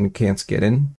issues and can't get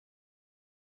in.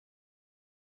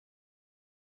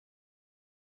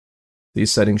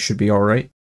 These settings should be alright.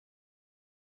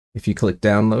 If you click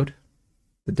download,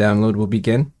 the download will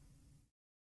begin.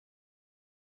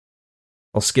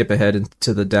 I'll skip ahead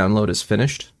until the download is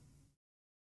finished.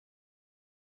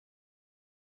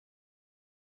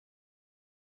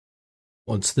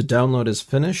 Once the download is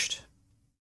finished,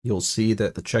 you'll see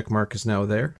that the check mark is now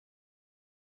there.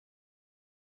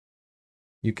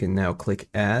 You can now click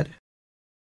Add.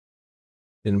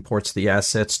 It imports the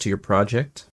assets to your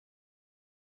project.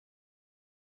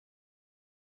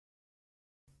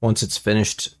 Once it's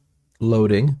finished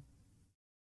loading,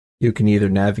 You can either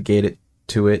navigate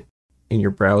to it in your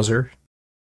browser,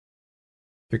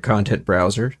 your content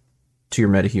browser, to your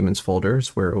Metahumans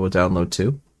folders where it will download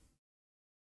to.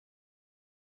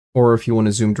 Or if you want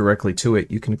to zoom directly to it,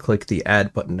 you can click the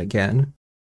Add button again.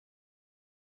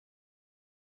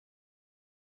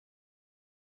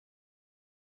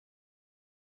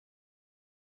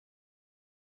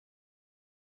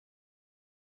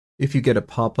 If you get a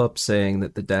pop-up saying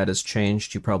that the data's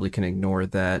changed, you probably can ignore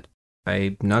that.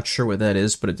 I'm not sure what that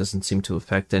is, but it doesn't seem to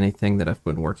affect anything that I've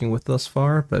been working with thus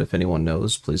far, but if anyone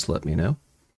knows, please let me know.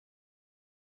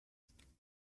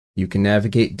 You can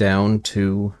navigate down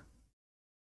to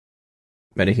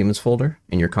Metahumans folder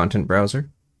in your content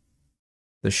browser.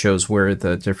 This shows where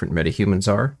the different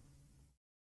metahumans are.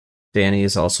 Danny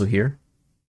is also here.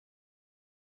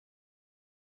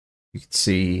 You can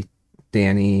see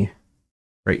Danny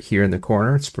right here in the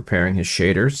corner. It's preparing his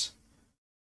shaders.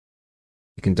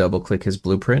 You can double click his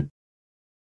blueprint.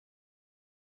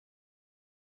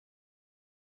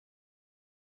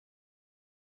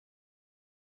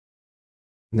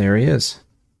 And there he is.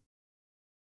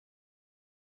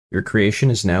 Your creation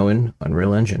is now in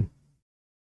Unreal Engine.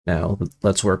 Now,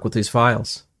 let's work with these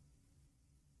files.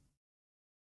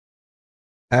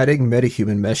 Adding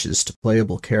metahuman meshes to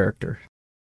playable character.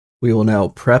 We will now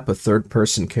prep a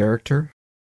third-person character.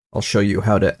 I'll show you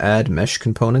how to add mesh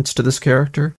components to this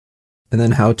character, and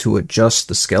then how to adjust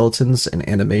the skeletons and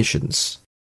animations.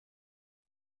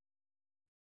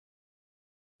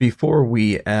 Before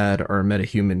we add our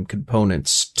metahuman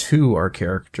components to our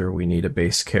character, we need a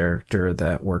base character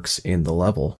that works in the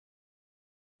level.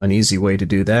 An easy way to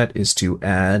do that is to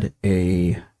add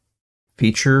a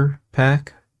feature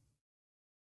pack.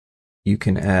 You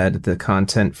can add the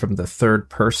content from the third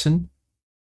person.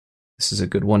 This is a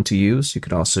good one to use. You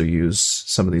could also use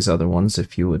some of these other ones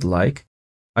if you would like.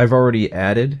 I've already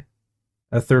added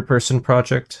a third person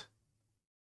project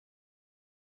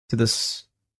to this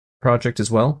project as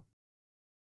well.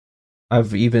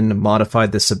 I've even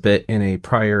modified this a bit in a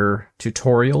prior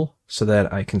tutorial so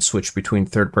that I can switch between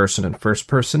third person and first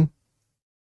person.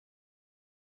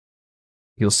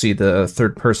 You'll see the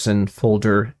third person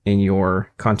folder in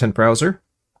your content browser.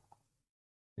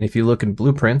 And if you look in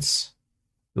blueprints,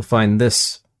 you'll find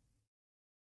this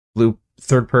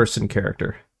third person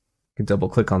character. You can double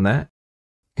click on that.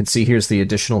 You can see here's the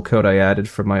additional code I added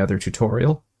from my other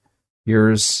tutorial.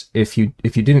 Yours, if you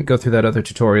didn't go through that other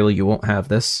tutorial, you won't have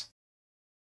this,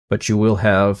 but you will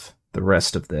have the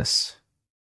rest of this.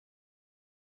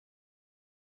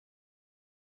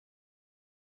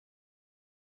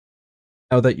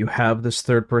 Now that you have this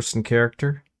third-person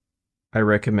character, I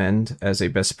recommend, as a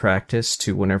best practice,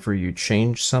 to whenever you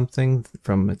change something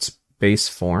from its base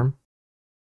form,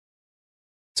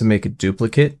 to make a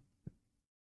duplicate,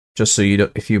 just so you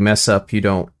don't, if you mess up, you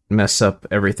don't mess up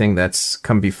everything that's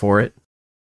come before it.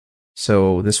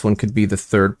 So this one could be the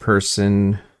third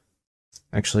person.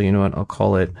 Actually, you know what? I'll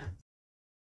call it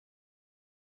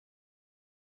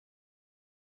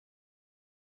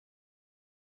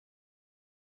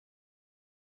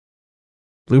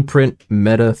Blueprint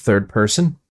Meta Third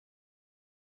Person.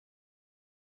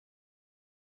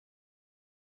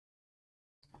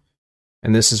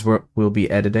 And this is what we'll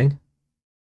be editing.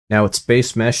 Now its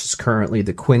base mesh is currently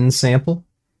the Quinn sample.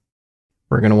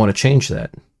 We're going to want to change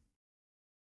that.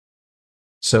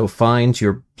 So find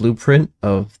your blueprint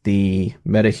of the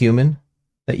metahuman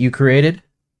that you created.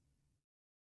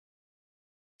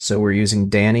 So we're using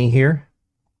Danny here.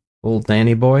 Old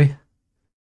Danny boy.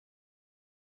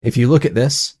 If you look at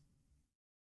this,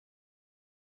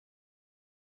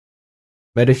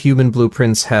 metahuman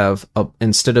blueprints have,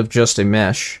 instead of just a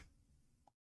mesh,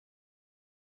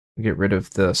 get rid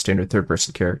of the standard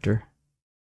third-person character.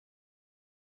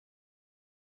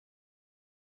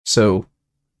 So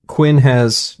Quinn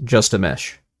has just a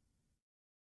mesh,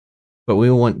 but we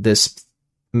want this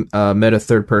meta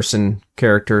third-person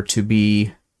character to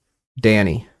be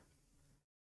Danny.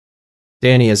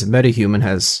 Danny, as a metahuman,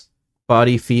 has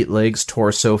body, feet, legs,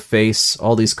 torso, face,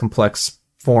 all these complex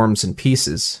forms and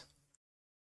pieces.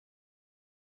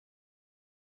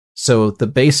 So the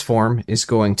base form is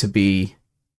going to be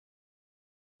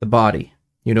the body.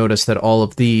 You notice that all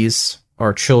of these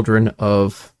are children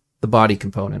of the body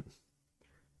component.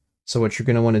 So what you're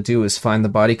going to want to do is find the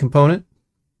body component.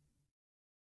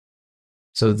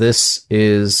 So this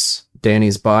is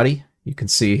Danny's body. You can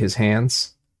see his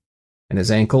hands and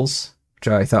his ankles, which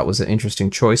I thought was an interesting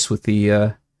choice with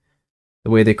the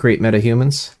way they create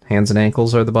metahumans. Hands and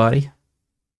ankles are the body.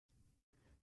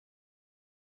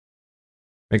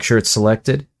 Make sure it's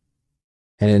selected.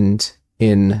 And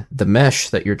in the mesh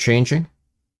that you're changing,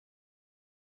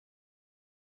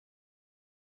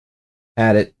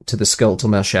 add it to the skeletal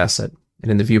mesh asset. And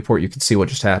in the viewport, you can see what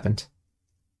just happened.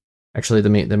 Actually,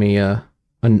 let me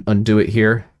undo it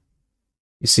here.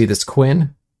 You see this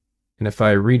Quinn, and if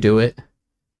I redo it,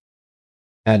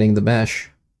 adding the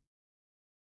mesh,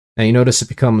 now you notice it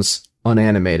becomes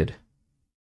unanimated.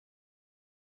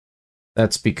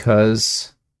 That's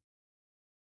because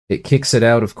it kicks it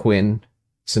out of Quinn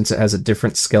since it has a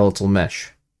different skeletal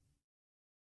mesh.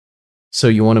 So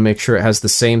you want to make sure it has the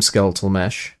same skeletal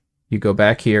mesh. You go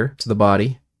back here to the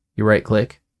body, you right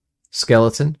click,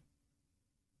 skeleton,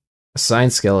 assign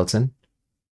skeleton,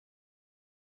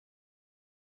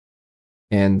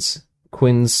 and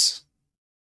Quinn's,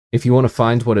 if you want to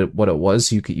find what it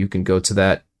was, you can go to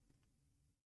that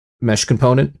mesh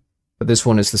component, but this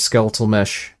one is the skeletal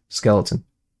mesh skeleton.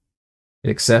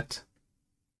 Hit accept.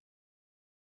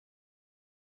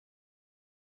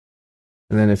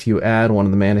 And then if you add one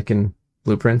of the mannequin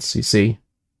blueprints, you see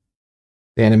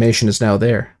the animation is now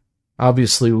there.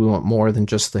 Obviously, we want more than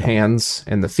just the hands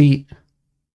and the feet.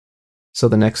 So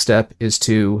the next step is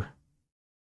to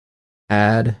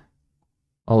add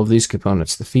all of these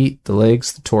components: the feet, the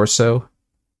legs, the torso,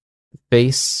 the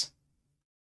face,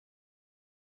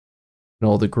 and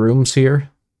all the grooms here.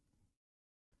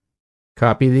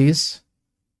 Copy these.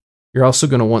 You're also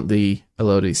going to want the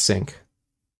Laley sync.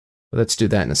 But let's do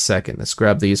that in a second. Let's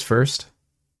grab these first.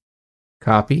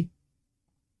 Copy.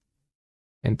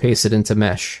 And paste it into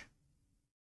mesh.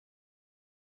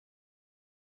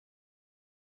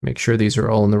 Make sure these are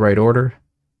all in the right order.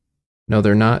 No,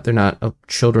 they're not. They're not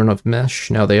children of mesh.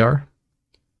 Now they are.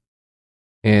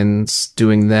 And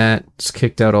doing that, it's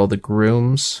kicked out all the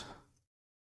grooms.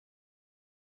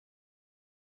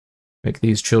 Make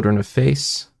these children of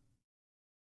face.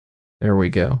 There we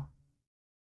go.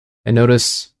 And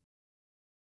notice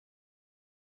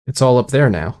it's all up there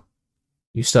now.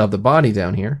 You still have the body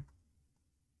down here.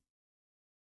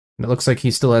 And it looks like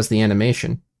he still has the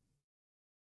animation.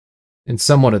 And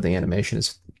somewhat of the animation.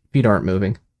 His feet aren't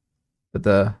moving. But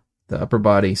the upper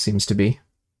body seems to be.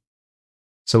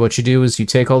 So what you do is you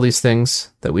take all these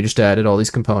things that we just added, all these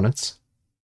components.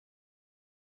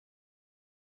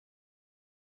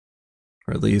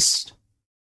 Or at least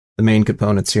the main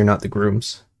components here, not the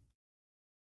grooms.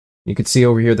 You can see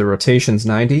over here the rotation's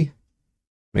 90.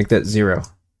 Make that 0.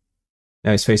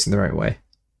 Now he's facing the right way.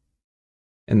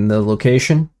 And the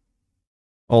location,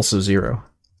 also 0.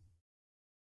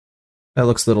 That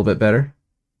looks a little bit better.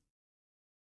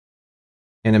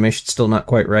 Animation's still not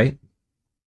quite right.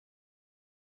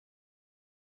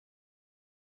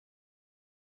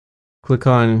 Click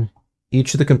on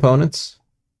each of the components.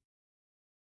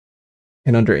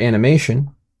 And under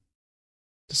animation,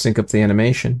 to sync up the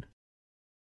animation,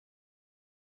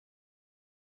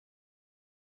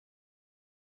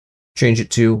 change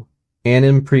it to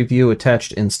Anim Preview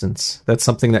Attached Instance. That's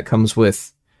something that comes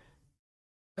with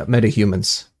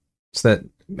Metahumans, so that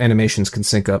animations can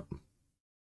sync up.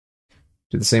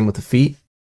 Do the same with the feet.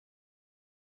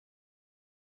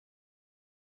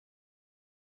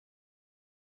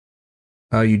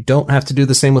 You don't have to do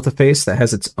the same with the face. That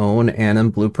has its own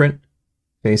Anim blueprint.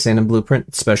 Face Anim blueprint.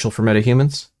 It's special for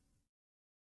metahumans.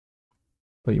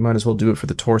 But you might as well do it for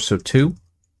the torso too.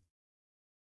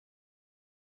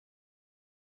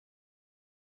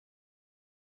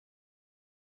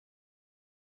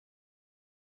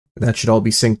 That should all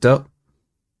be synced up.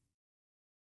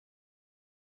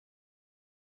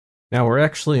 Now we're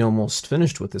actually almost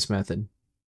finished with this method.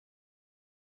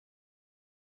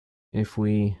 If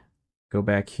we go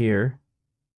back here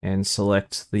and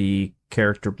select the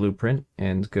character blueprint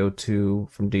and go to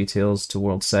from details to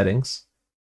world settings,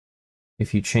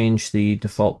 if you change the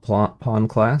default pawn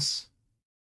class,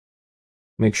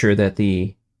 make sure that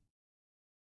the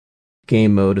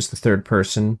game mode is the third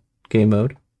person game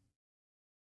mode.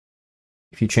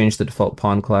 If you change the default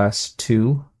pawn class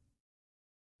to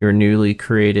your newly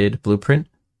created blueprint,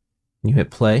 and you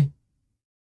hit play,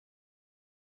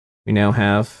 we now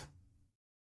have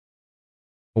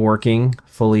a working,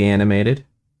 fully animated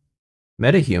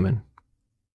Metahuman.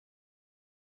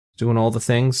 Doing all the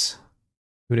things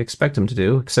you would expect him to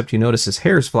do, except you notice his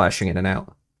hair is flashing in and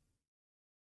out.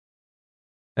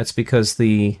 That's because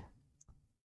the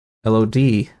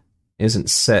LOD isn't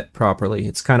set properly.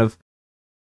 It's kind of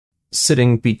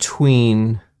sitting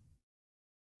between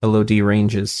LOD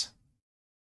ranges.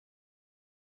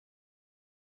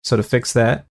 So to fix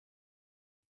that,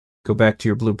 go back to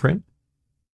your blueprint.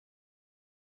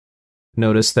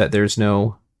 Notice that there's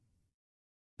no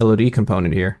LOD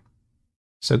component here.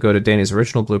 So go to Danny's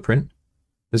original blueprint.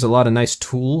 There's a lot of nice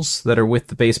tools that are with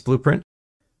the base blueprint.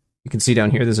 You can see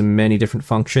down here there's many different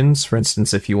functions. For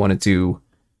instance, if you want to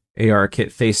do AR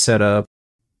kit face setup,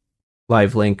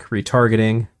 live link,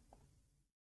 retargeting,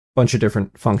 bunch of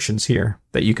different functions here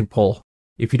that you can pull.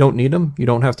 If you don't need them, you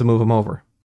don't have to move them over.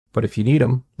 But if you need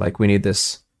them, like we need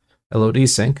this LOD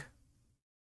sync,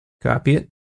 copy it,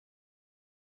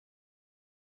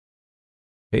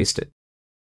 paste it.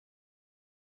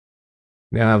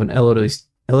 Now I have an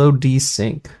LOD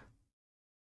sync.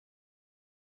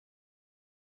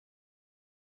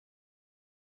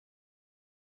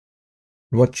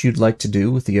 What you'd like to do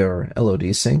with your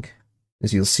LOD sync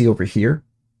is you'll see over here,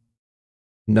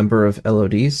 number of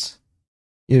LODs.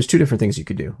 There's two different things you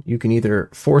could do. You can either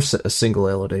force a single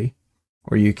LOD,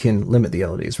 or you can limit the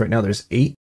LODs. Right now there's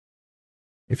 8.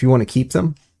 If you want to keep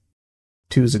them,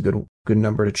 2 is a good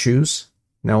number to choose.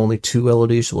 Now only 2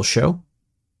 LODs will show.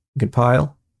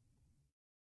 Compile.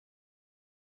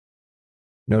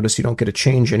 Notice you don't get a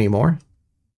change anymore.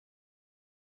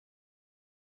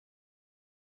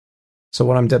 So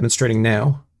what I'm demonstrating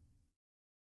now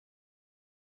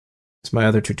is my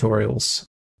other tutorials.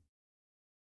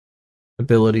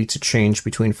 Ability to change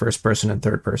between first person and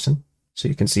third person, so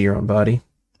you can see your own body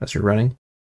as you're running.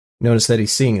 Notice that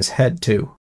he's seeing his head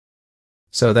too.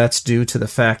 So that's due to the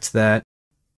fact that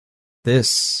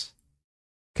this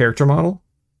character model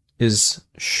is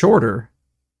shorter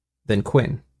than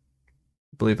Quinn.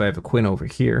 I believe I have a Quinn over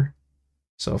here.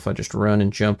 So if I just run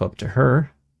and jump up to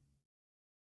her,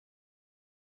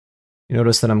 you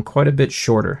notice that I'm quite a bit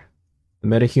shorter. The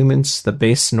metahumans, the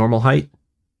base normal height,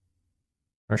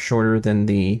 are shorter than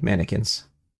the mannequins.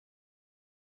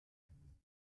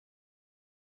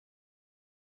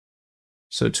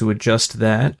 So to adjust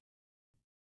that,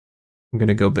 I'm going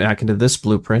to go back into this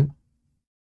blueprint.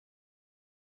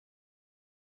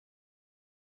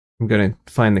 I'm going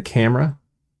to find the camera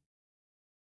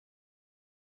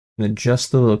and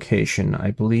adjust the location.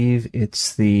 I believe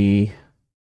it's the...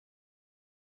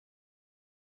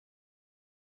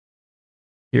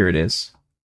 Here it is.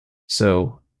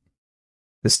 So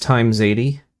this times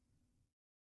 80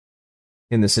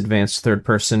 in this advanced third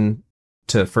person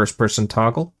to first person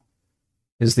toggle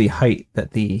is the height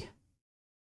that the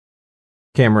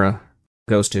camera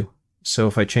goes to. So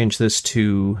if I change this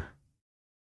to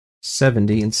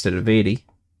 70 instead of 80,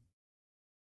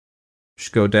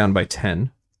 just go down by 10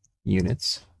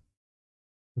 units.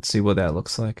 Let's see what that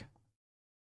looks like.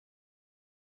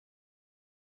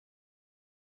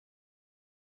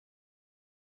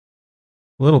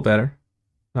 A little better.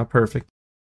 Not perfect.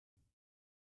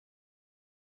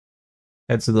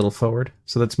 Head's a little forward.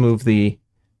 So let's move the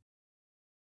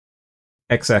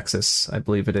x-axis, I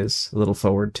believe it is, a little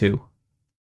forward too.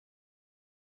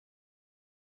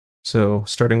 So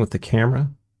starting with the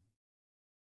camera.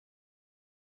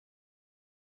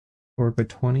 Forward by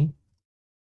 20.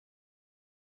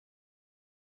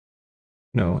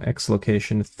 No, X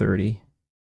location 30.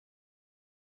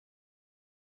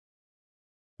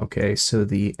 Okay, so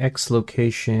the X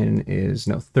location is,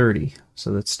 no, 30. So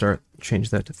let's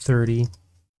change that to 30.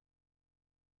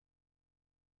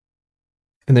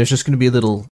 And there's just going to be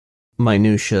little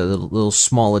minutia, little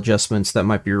small adjustments that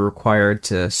might be required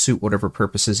to suit whatever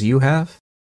purposes you have.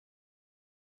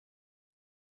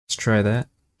 Let's try that.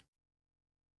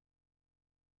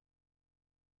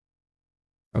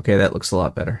 Okay, that looks a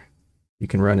lot better. You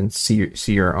can run and see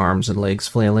your arms and legs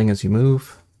flailing as you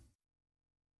move.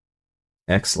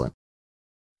 Excellent.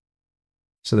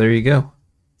 So there you go.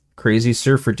 Crazy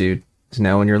Surfer Dude is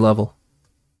now on your level.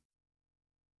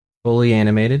 Fully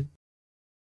animated.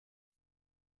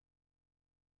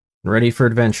 Ready for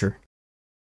adventure.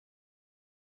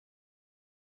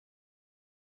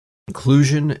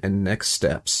 Conclusion and next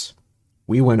steps.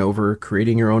 We went over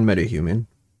creating your own metahuman,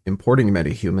 importing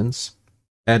metahumans,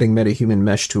 adding metahuman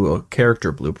mesh to a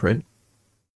character blueprint.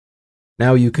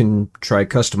 Now you can try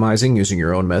customizing using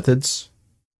your own methods.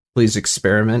 Please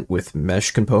experiment with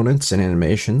mesh components and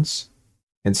animations,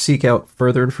 and seek out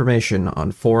further information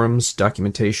on forums,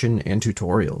 documentation, and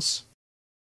tutorials.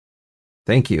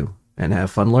 Thank you, and have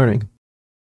fun learning.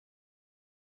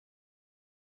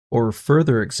 For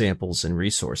further examples and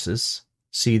resources,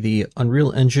 see the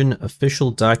Unreal Engine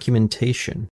official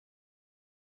documentation,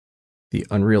 the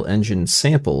Unreal Engine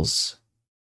samples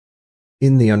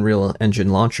in the Unreal Engine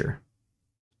launcher,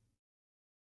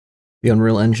 the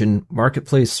Unreal Engine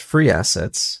Marketplace free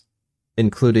assets,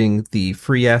 including the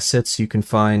free assets you can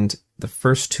find the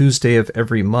first Tuesday of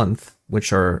every month,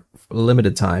 which are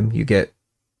limited time, you get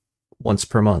once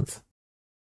per month.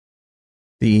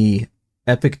 The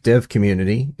Epic Dev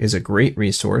community is a great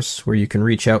resource where you can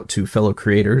reach out to fellow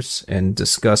creators and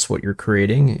discuss what you're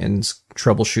creating and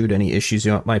troubleshoot any issues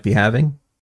you might be having.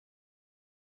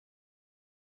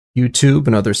 YouTube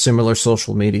and other similar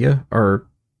social media are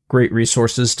great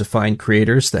resources to find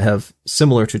creators that have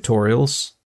similar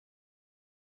tutorials.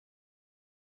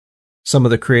 Some of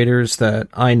the creators that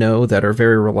I know that are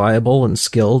very reliable and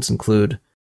skilled include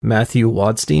Mathew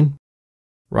Wadstein,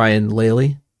 Ryan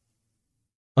Laley,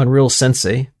 Unreal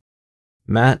Sensei,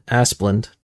 Matt Aspland,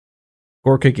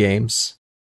 Gorka Games,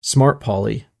 Smart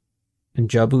Poly, and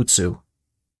Jobutsu.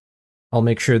 I'll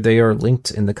make sure they are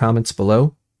linked in the comments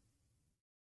below.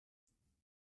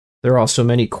 There are also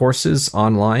many courses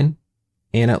online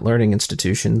and at learning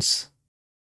institutions.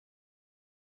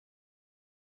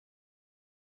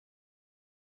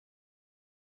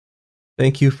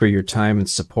 Thank you for your time and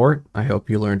support. I hope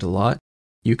you learned a lot.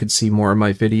 You can see more of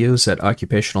my videos at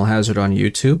Occupational Hazard on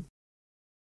YouTube.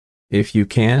 If you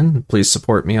can, please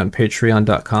support me on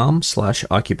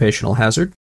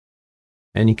patreon.com/occupationalhazard.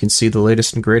 And you can see the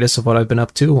latest and greatest of what I've been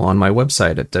up to on my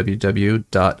website at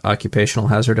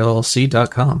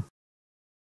www.occupationalhazardllc.com.